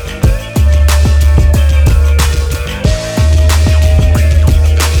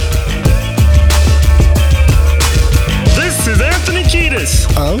 This is Anthony Kiedis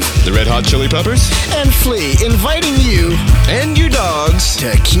of the Red Hot Chili Peppers and Flea, inviting you and your dogs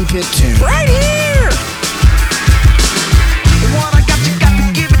to keep it tuned. Right here.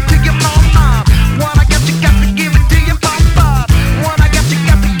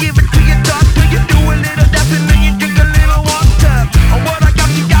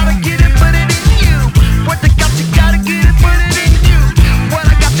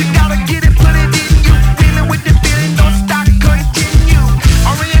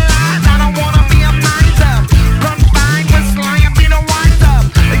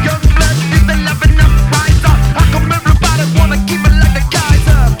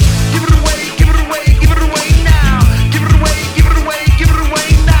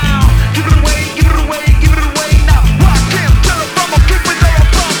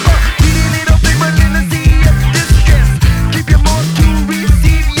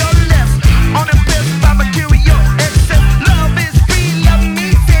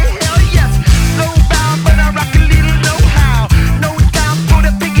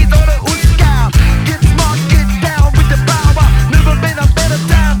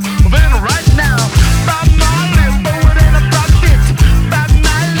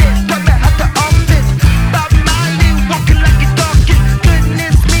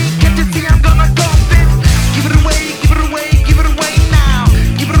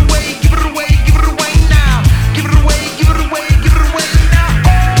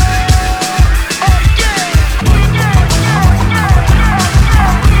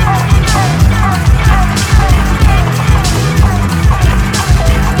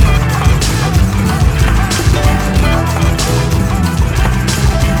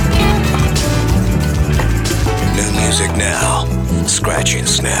 Now, Scratch and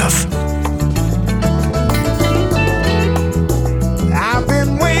Sniff. I've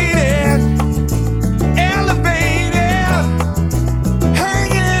been waiting, elevated,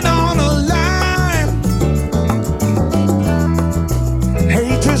 hanging on a line.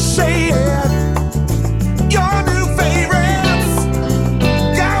 Hate to say it, your new favorites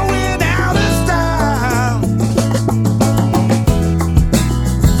going out of style.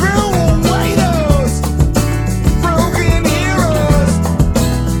 Through waiters, broken heroes,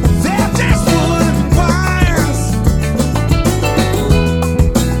 they're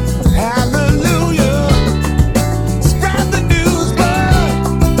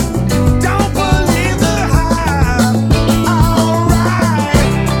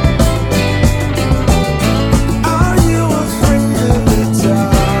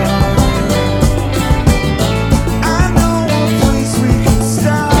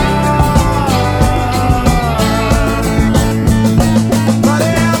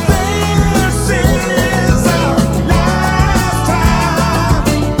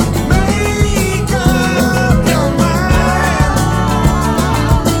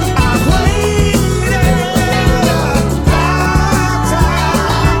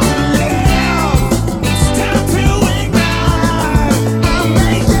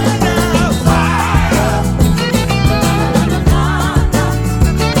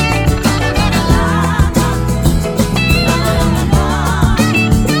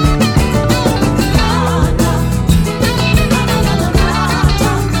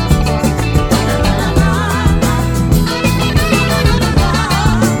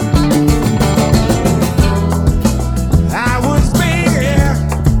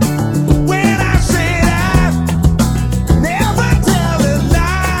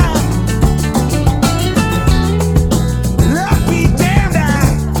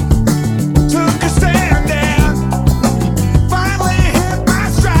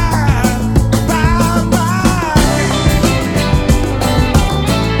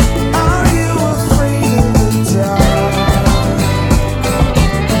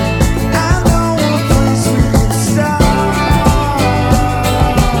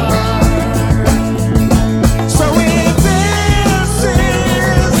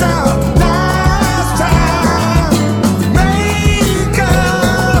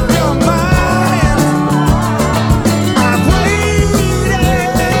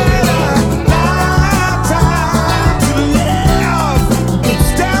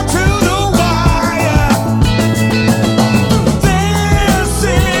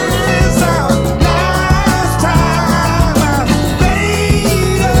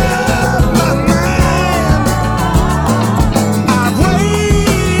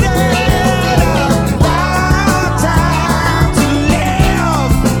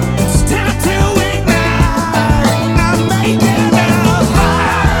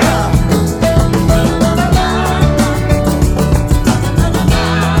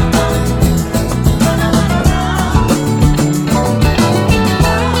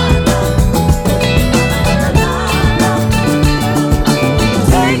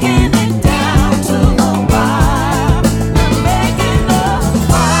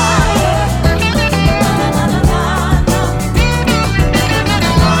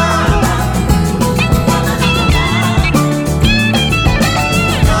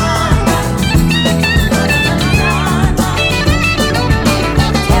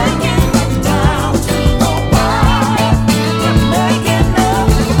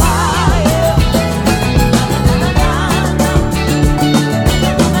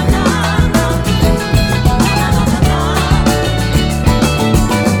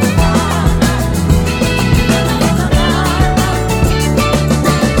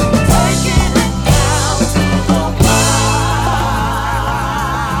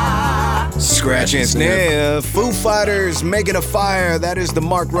Scratch and Sniff. Foo Fighters, Making a Fire. That is the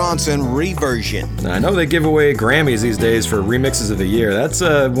Mark Ronson reversion. Now, I know they give away Grammys these days for remixes of the year. That's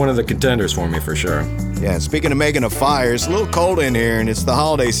one of the contenders for me for sure. Yeah, speaking of making a fire, it's a little cold in here and it's the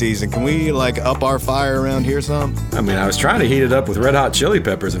holiday season. Can we up our fire around here some? I mean, I was trying to heat it up with Red Hot Chili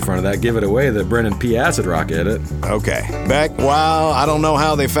Peppers in front of that, give it away, the Brennan P. Acid Rock edit. Okay. Beck, wow, I don't know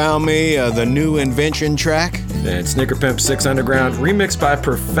how they found me, the new invention track. And Snicker Pimp 6 Underground, remixed by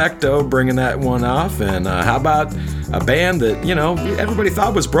Perfecto, bringing that one off. And how about a band that, everybody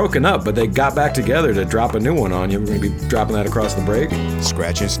thought was broken up, but they got back together to drop a new one on you. We're going to be dropping that across the break.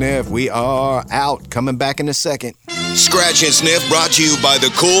 Scratch and Sniff, we are out. Coming back in a second. Scratch and Sniff brought to you by the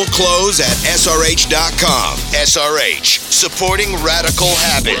cool clothes at SRH.com. SRH, supporting radical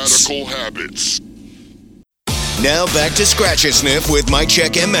habits. Now back to Scratch and Sniff with Mike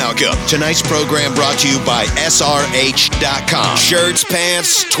Check and Malcolm. Tonight's program brought to you by SRH.com. Shirts,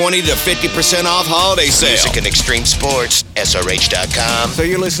 pants, 20 to 50% off holiday sale. Music and extreme sports, SRH.com. So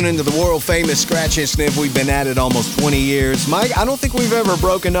you're listening to the world famous Scratch and Sniff. We've been at it almost 20 years. Mike, I don't think we've ever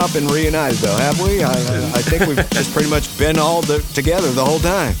broken up and reunited though, have we? I think we've just pretty much been all together the whole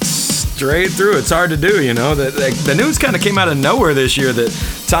time. Straight through. It's hard to do, The news kind of came out of nowhere this year that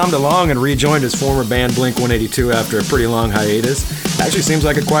Tom DeLonge had rejoined his former band Blink-182 after a pretty long hiatus. Actually seems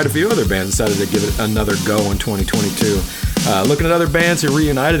like quite a few other bands decided to give it another go in 2022. Looking at other bands who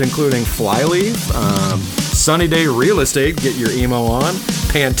reunited, including Flyleaf, Sunny Day Real Estate, Get Your Emo On,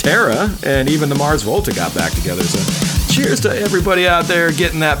 Pantera, and even the Mars Volta got back together. So cheers to everybody out there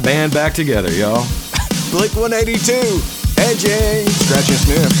getting that band back together, y'all. Blink-182, edging, Scratch and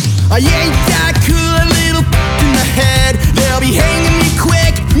Sniff. I ain't that cool, a little in the head. They'll be hanging me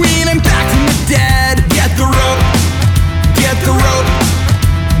quick when I'm back from the dead. Get the rope, get the rope,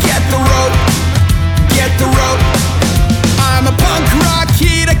 get the rope, get the rope. I'm a punk rock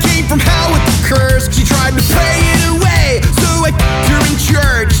kid, I came from hell with the curse. She tried to pray it away, so I put her in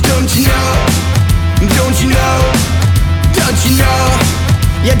church. Don't you know, don't you know, don't you know,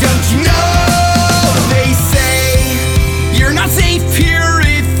 yeah, don't you know. They say you're not safe here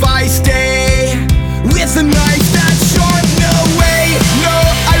if I stay with a knife that's sharp. No way, no,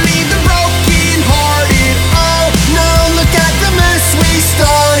 I leave the broken hearted. Oh no, look at the mess we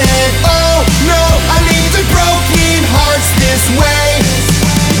started. Oh no, I leave the broken hearts this way.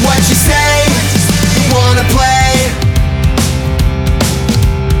 What you say, you wanna play?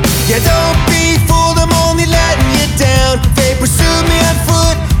 Yeah, don't be fooled, I'm only letting you down. They pursued me on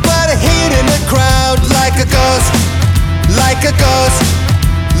foot, but I hid in the crowd like a ghost, like a ghost,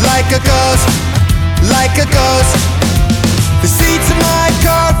 like a ghost, like a ghost. The seats of my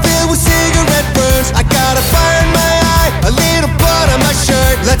car filled with cigarette burns. I got a fire in my eye, a little blood on my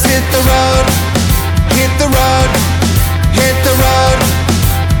shirt. Let's hit the road, hit the road, hit the road,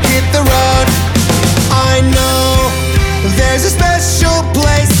 hit the road. I know there's a special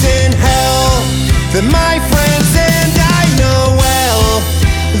place in hell that my friends and I know well.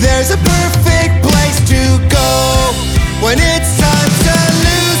 There's a perfect place to go when it's time to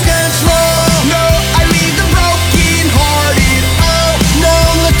lose control. No, I leave the broken hearted. Oh no,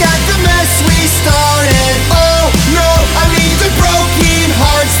 look at the mess we started. Oh no, I leave the broken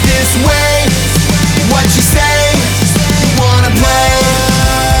hearts this way. What you say, you wanna play?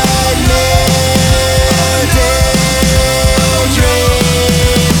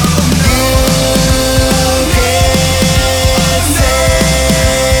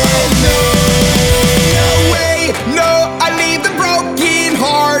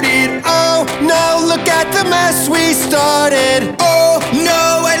 We started. Oh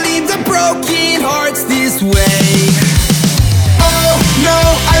no, I leave the broken hearts this way. Oh no,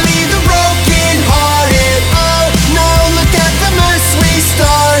 I leave the broken hearted. Oh no, look at the mess we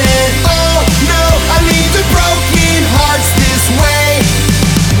started. Oh no, I leave the broken hearts this way.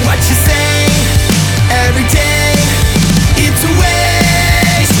 What you say every day? It's a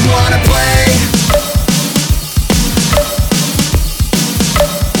waste. You wanna play?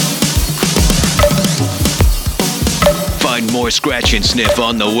 Find more Scratch and Sniff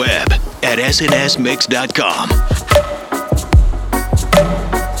on the web at snsmix.com.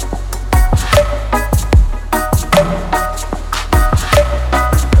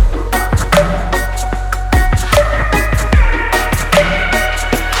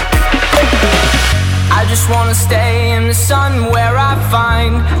 I just wanna stay in the sun where I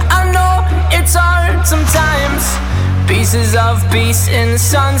find. I know it's hard sometimes. Pieces of peace in the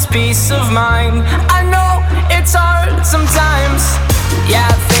sun's peace of mind. I know it's hard sometimes. Yeah,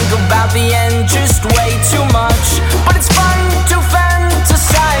 I think about the end just way too much. But it's fun to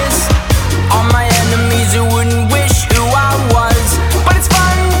fantasize on my enemies who wouldn't wish who I was. But it's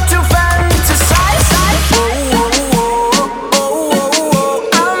fun to fantasize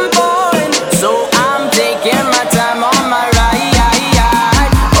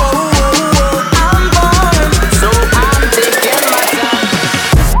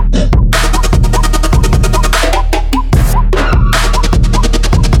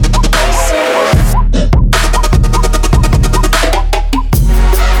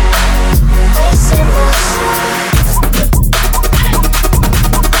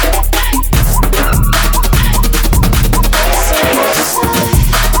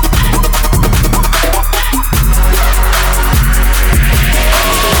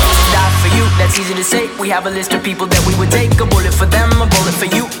We have a list of people that we would take. A bullet for them, a bullet for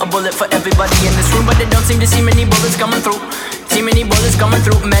you, a bullet for everybody in this room. But they don't seem to see many bullets coming through. See many bullets coming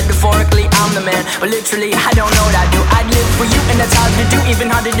through. Metaphorically, I'm the man, but literally, I don't know what I do. I'd live for you, and that's hard to do. Even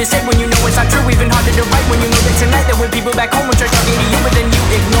harder to say when you know it's not true. Even harder to write when you know that tonight there were people back home who tried talking to you, but then you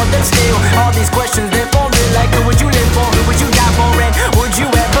ignore them still. All these questions, they're falling like, who would you live for? Who would you die for? And would you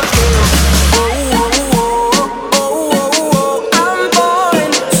ever kill? I'm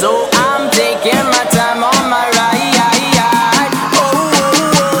falling, so I'm taking my time on my ride.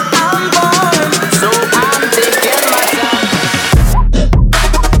 I'm falling, so I'm taking my time.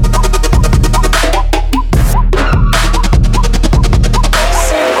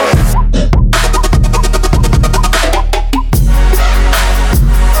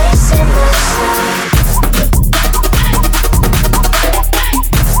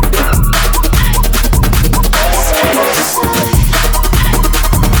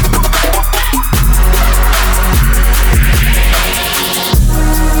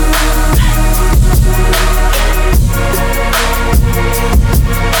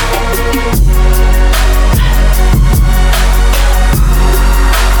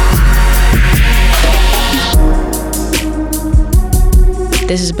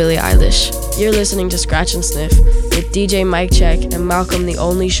 This is Billie Eilish. You're listening to Scratch and Sniff with DJ Mike Check and Malcolm the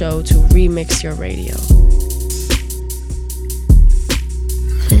Only Show to remix your radio.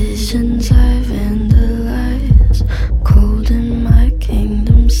 Visions I've vandalized, cold in my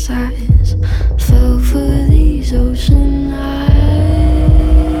kingdom size, fell for these ocean eyes.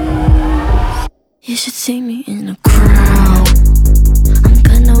 You should see me in a crowd. I'm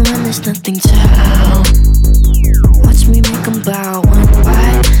gonna run this nothing town. Watch me make them bow one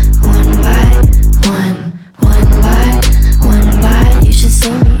by one by one, one by one by. You should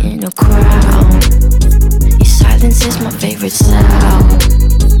see me in a crowd. Your silence is my favorite sound.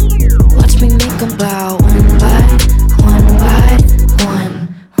 Watch me make them bow one by one by one,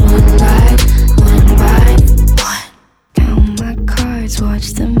 one by one by one. Count my cards,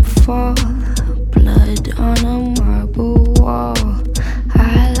 watch them fall. Blood on a marble wall.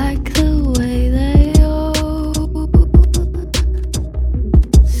 I like the way they all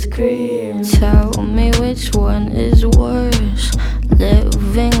scream. Tell me which one is worse,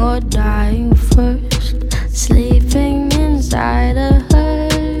 living or dying first. Sleeping inside a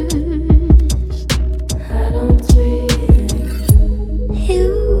hearse. I don't dream.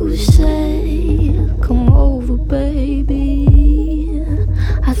 You say, come over, baby.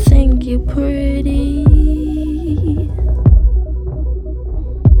 I think you're pretty.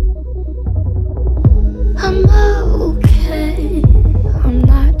 I'm okay. I'm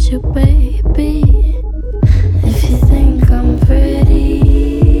not your baby. If you think I'm pretty,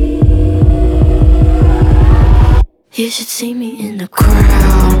 you should see me in the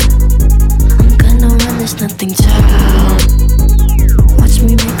crowd. I'm gonna run this nothing town. Watch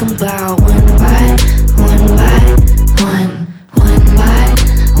me make them bow one by one by one, one by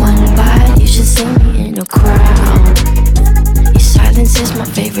one by. You should see me in a crowd. Your silence is my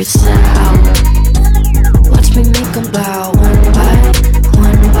favorite sound. Watch me make them bow one by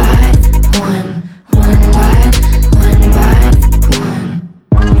one by one, one by one by one.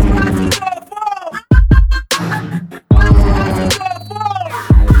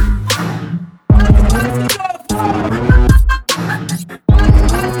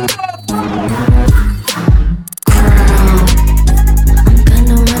 I'm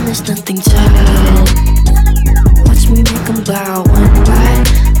gonna run this nothing town. Watch me make them bow one by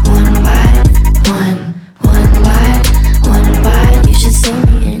one by one, one by one by. You should see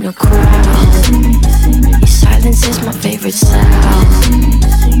me in a crowd. Your silence is my favorite sound.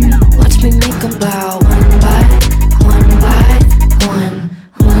 Watch me make them bow one by one by one,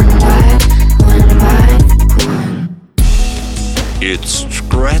 one by one by one. It's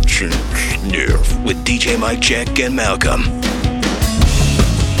Scratch and Sniff with DJ Mike Check and Malcolm.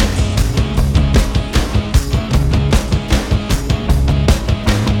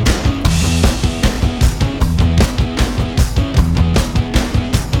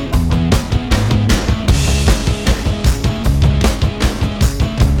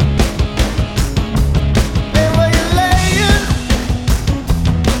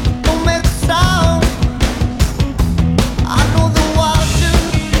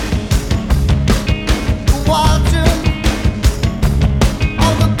 Watching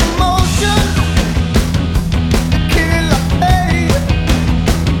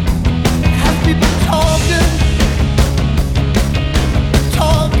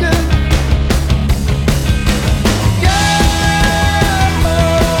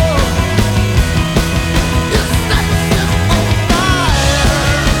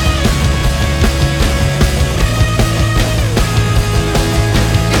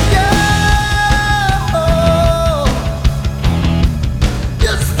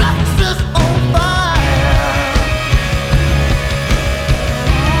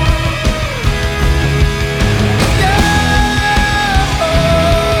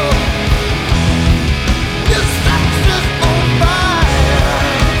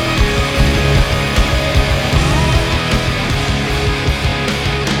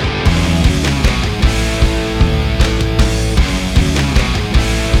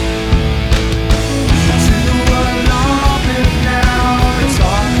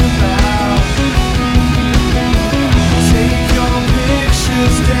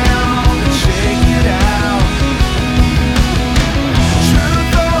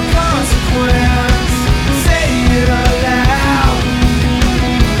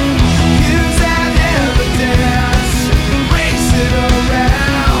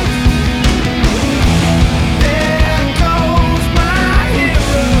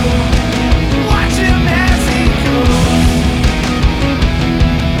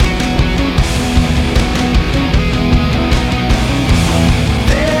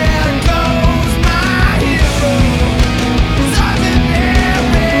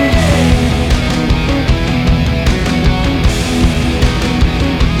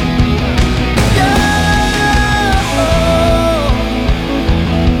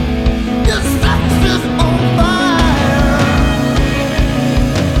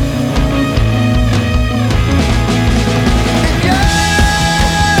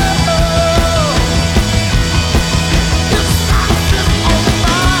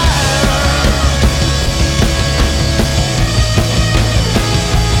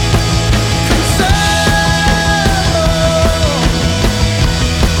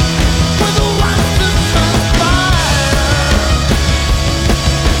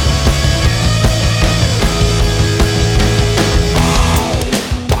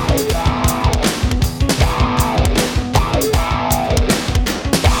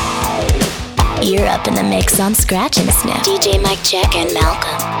up in the mix on Scratch and Sniff. DJ Mike Check and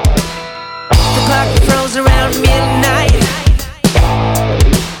Malcolm. The clock froze around midnight.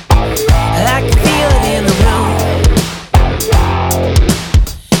 I can feel it in the room.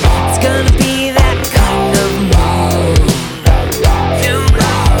 It's gonna be that kind of mood.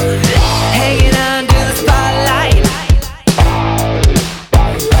 Hanging under the spotlight,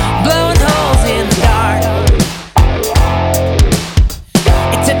 blowing holes in the dark.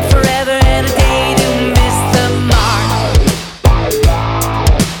 It took forever and a day to miss the mark.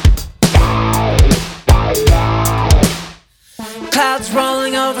 Clouds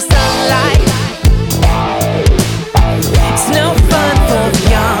rolling over sunlight. It's no fun for the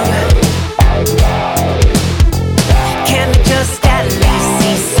young. Can we just at least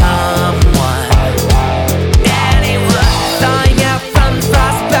see someone? Anyone thawing out from the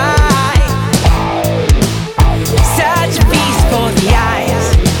frostbite? Such a feast for the eyes.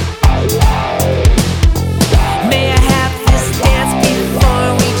 May I have this dance before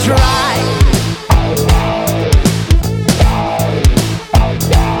we try?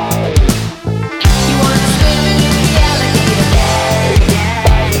 You wanna swim in the alligator?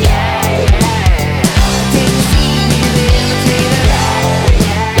 Take a seat near the imitator.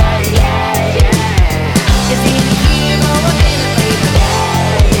 Is he the hero or innovator?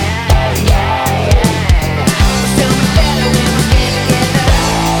 We're so much better when we get together.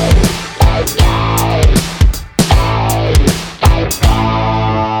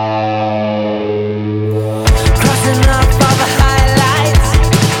 Crossing off all the highlights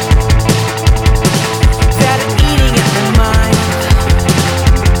that are eating at my mind.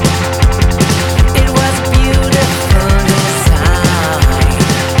 It was a beautiful design.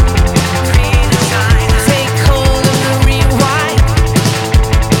 Take hold of the rewind.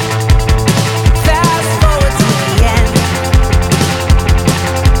 Fast forward to the end.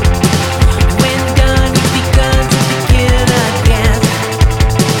 When done, you've begun to begin again.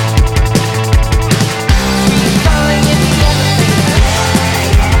 Falling in the elevator.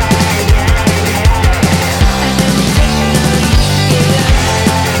 And then we take another together.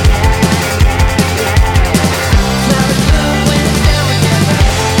 Flowers bloom when it's down together.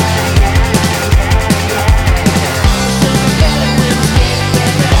 So much better when we stay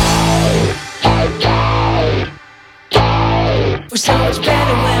together. We're so much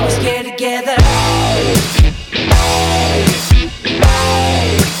better when we stay together.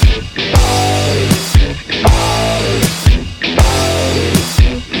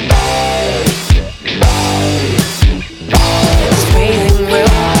 This breathing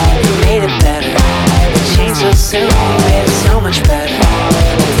room, you made it better. It changed so soon, you made it so much better.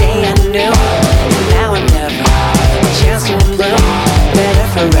 The day I knew, and now and never. A chance to bloom, better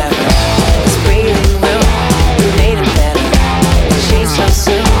forever. This breathing room, you made it better. It changed so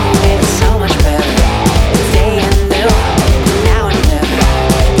soon, you made it so much better. The day I knew, and now and never.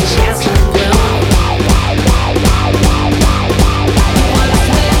 A chance to bloom. You wanna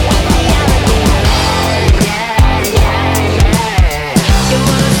swim with the alligator? You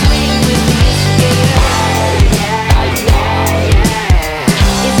wanna swing with the instigator?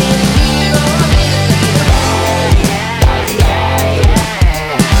 Is he the hero or innovator?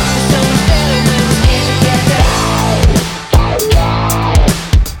 We're so much better when we stay together.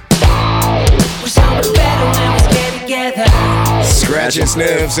 We're so much better when we stay together. Scratch and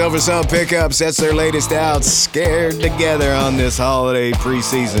Sniff, Silver Sun Pickups, that's their latest out. Scared Together on this holiday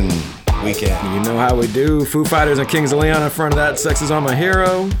preseason weekend. You know how we do. Foo Fighters and Kings of Leon in front of that. Sex is on my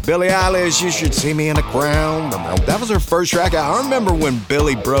hero. Billie Eilish, You Should See Me in the Ground. That was her first track out. I remember when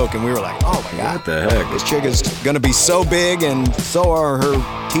Billie broke and we were like, oh my God. What the heck? This chick is going to be so big and so are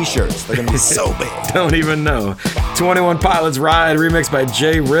her t-shirts. They're going to be so big. Don't even know. 21 Pilots Ride, remixed by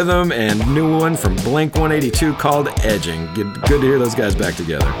J Rhythm, and new one from Blink 182 called Edging. Good to hear those guys back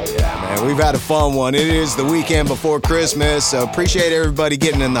together. Yeah, man, we've had a fun one. It is the weekend before Christmas, so appreciate everybody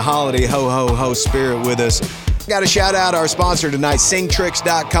getting in the holiday ho-ho-ho spirit with us. Got to shout out our sponsor tonight,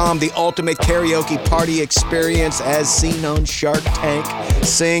 SingTricks.com, the ultimate karaoke party experience as seen on Shark Tank.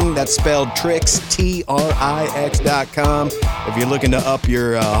 Sing, that's spelled Tricks, Trix.com. If you're looking to up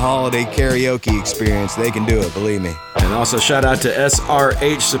your holiday karaoke experience, they can do it, believe me. And also shout out to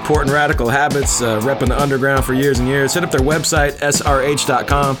SRH, supporting radical habits, repping the underground for years and years. Hit up their website,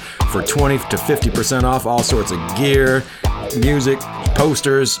 srh.com, for 20 to 50% off all sorts of gear, music,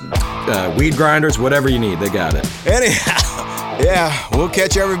 posters, weed grinders, whatever you need, they got it. Anyhow, yeah, we'll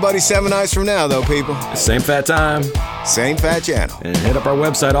catch everybody 7 nights from now, though, people. Same fat time. Same fat channel. And hit up our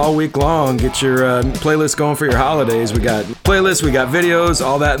website all week long. Get your playlist going for your holidays. We got playlists, we got videos,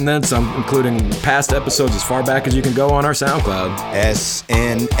 all that and then some, including past episodes as far back as you can go on our SoundCloud.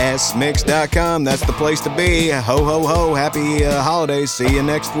 SNSmix.com. That's the place to be. Ho, ho, ho. Happy holidays. See you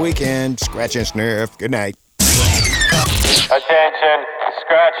next weekend. Scratch and sniff. Good night. Attention.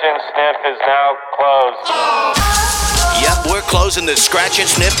 Scratch and Sniff is now closed. Yep, we're closing the Scratch and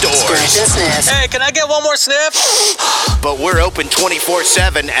Sniff doors. Scratch and Sniff. Hey, can I get one more sniff? But we're open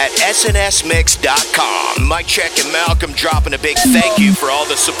 24/7 at SNSmix.com. Mike Check and Malcolm dropping a big thank you for all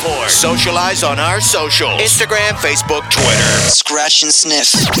the support. Socialize on our socials. Instagram, Facebook, Twitter. Scratch and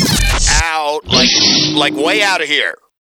Sniff. Out. Like way out of here.